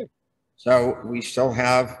 Okay. So we still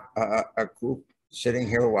have a group sitting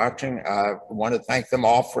here watching. I want to thank them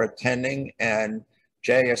all for attending, and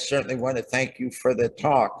Jay, I certainly want to thank you for the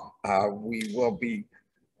talk. We will be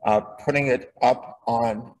putting it up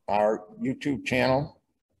on our YouTube channel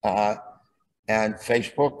and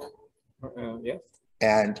Facebook. Yes.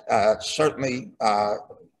 And certainly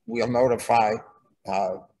we'll notify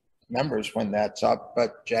members when that's up.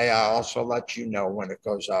 But Jay, I'll also let you know when it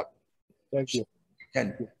goes up. Thank you.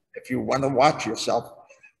 And if you want to watch yourself,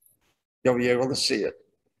 you'll be able to see it.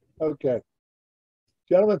 Okay.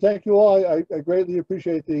 Gentlemen, thank you all. I greatly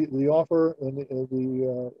appreciate the offer and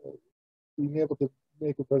the being able to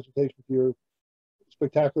make a presentation to your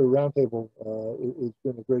spectacular roundtable. It's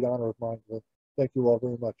been a great honor of mine. Thank you all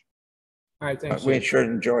very much. All right, thanks. We sure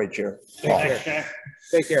enjoyed your talk. Thanks, Jack.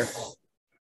 Take care.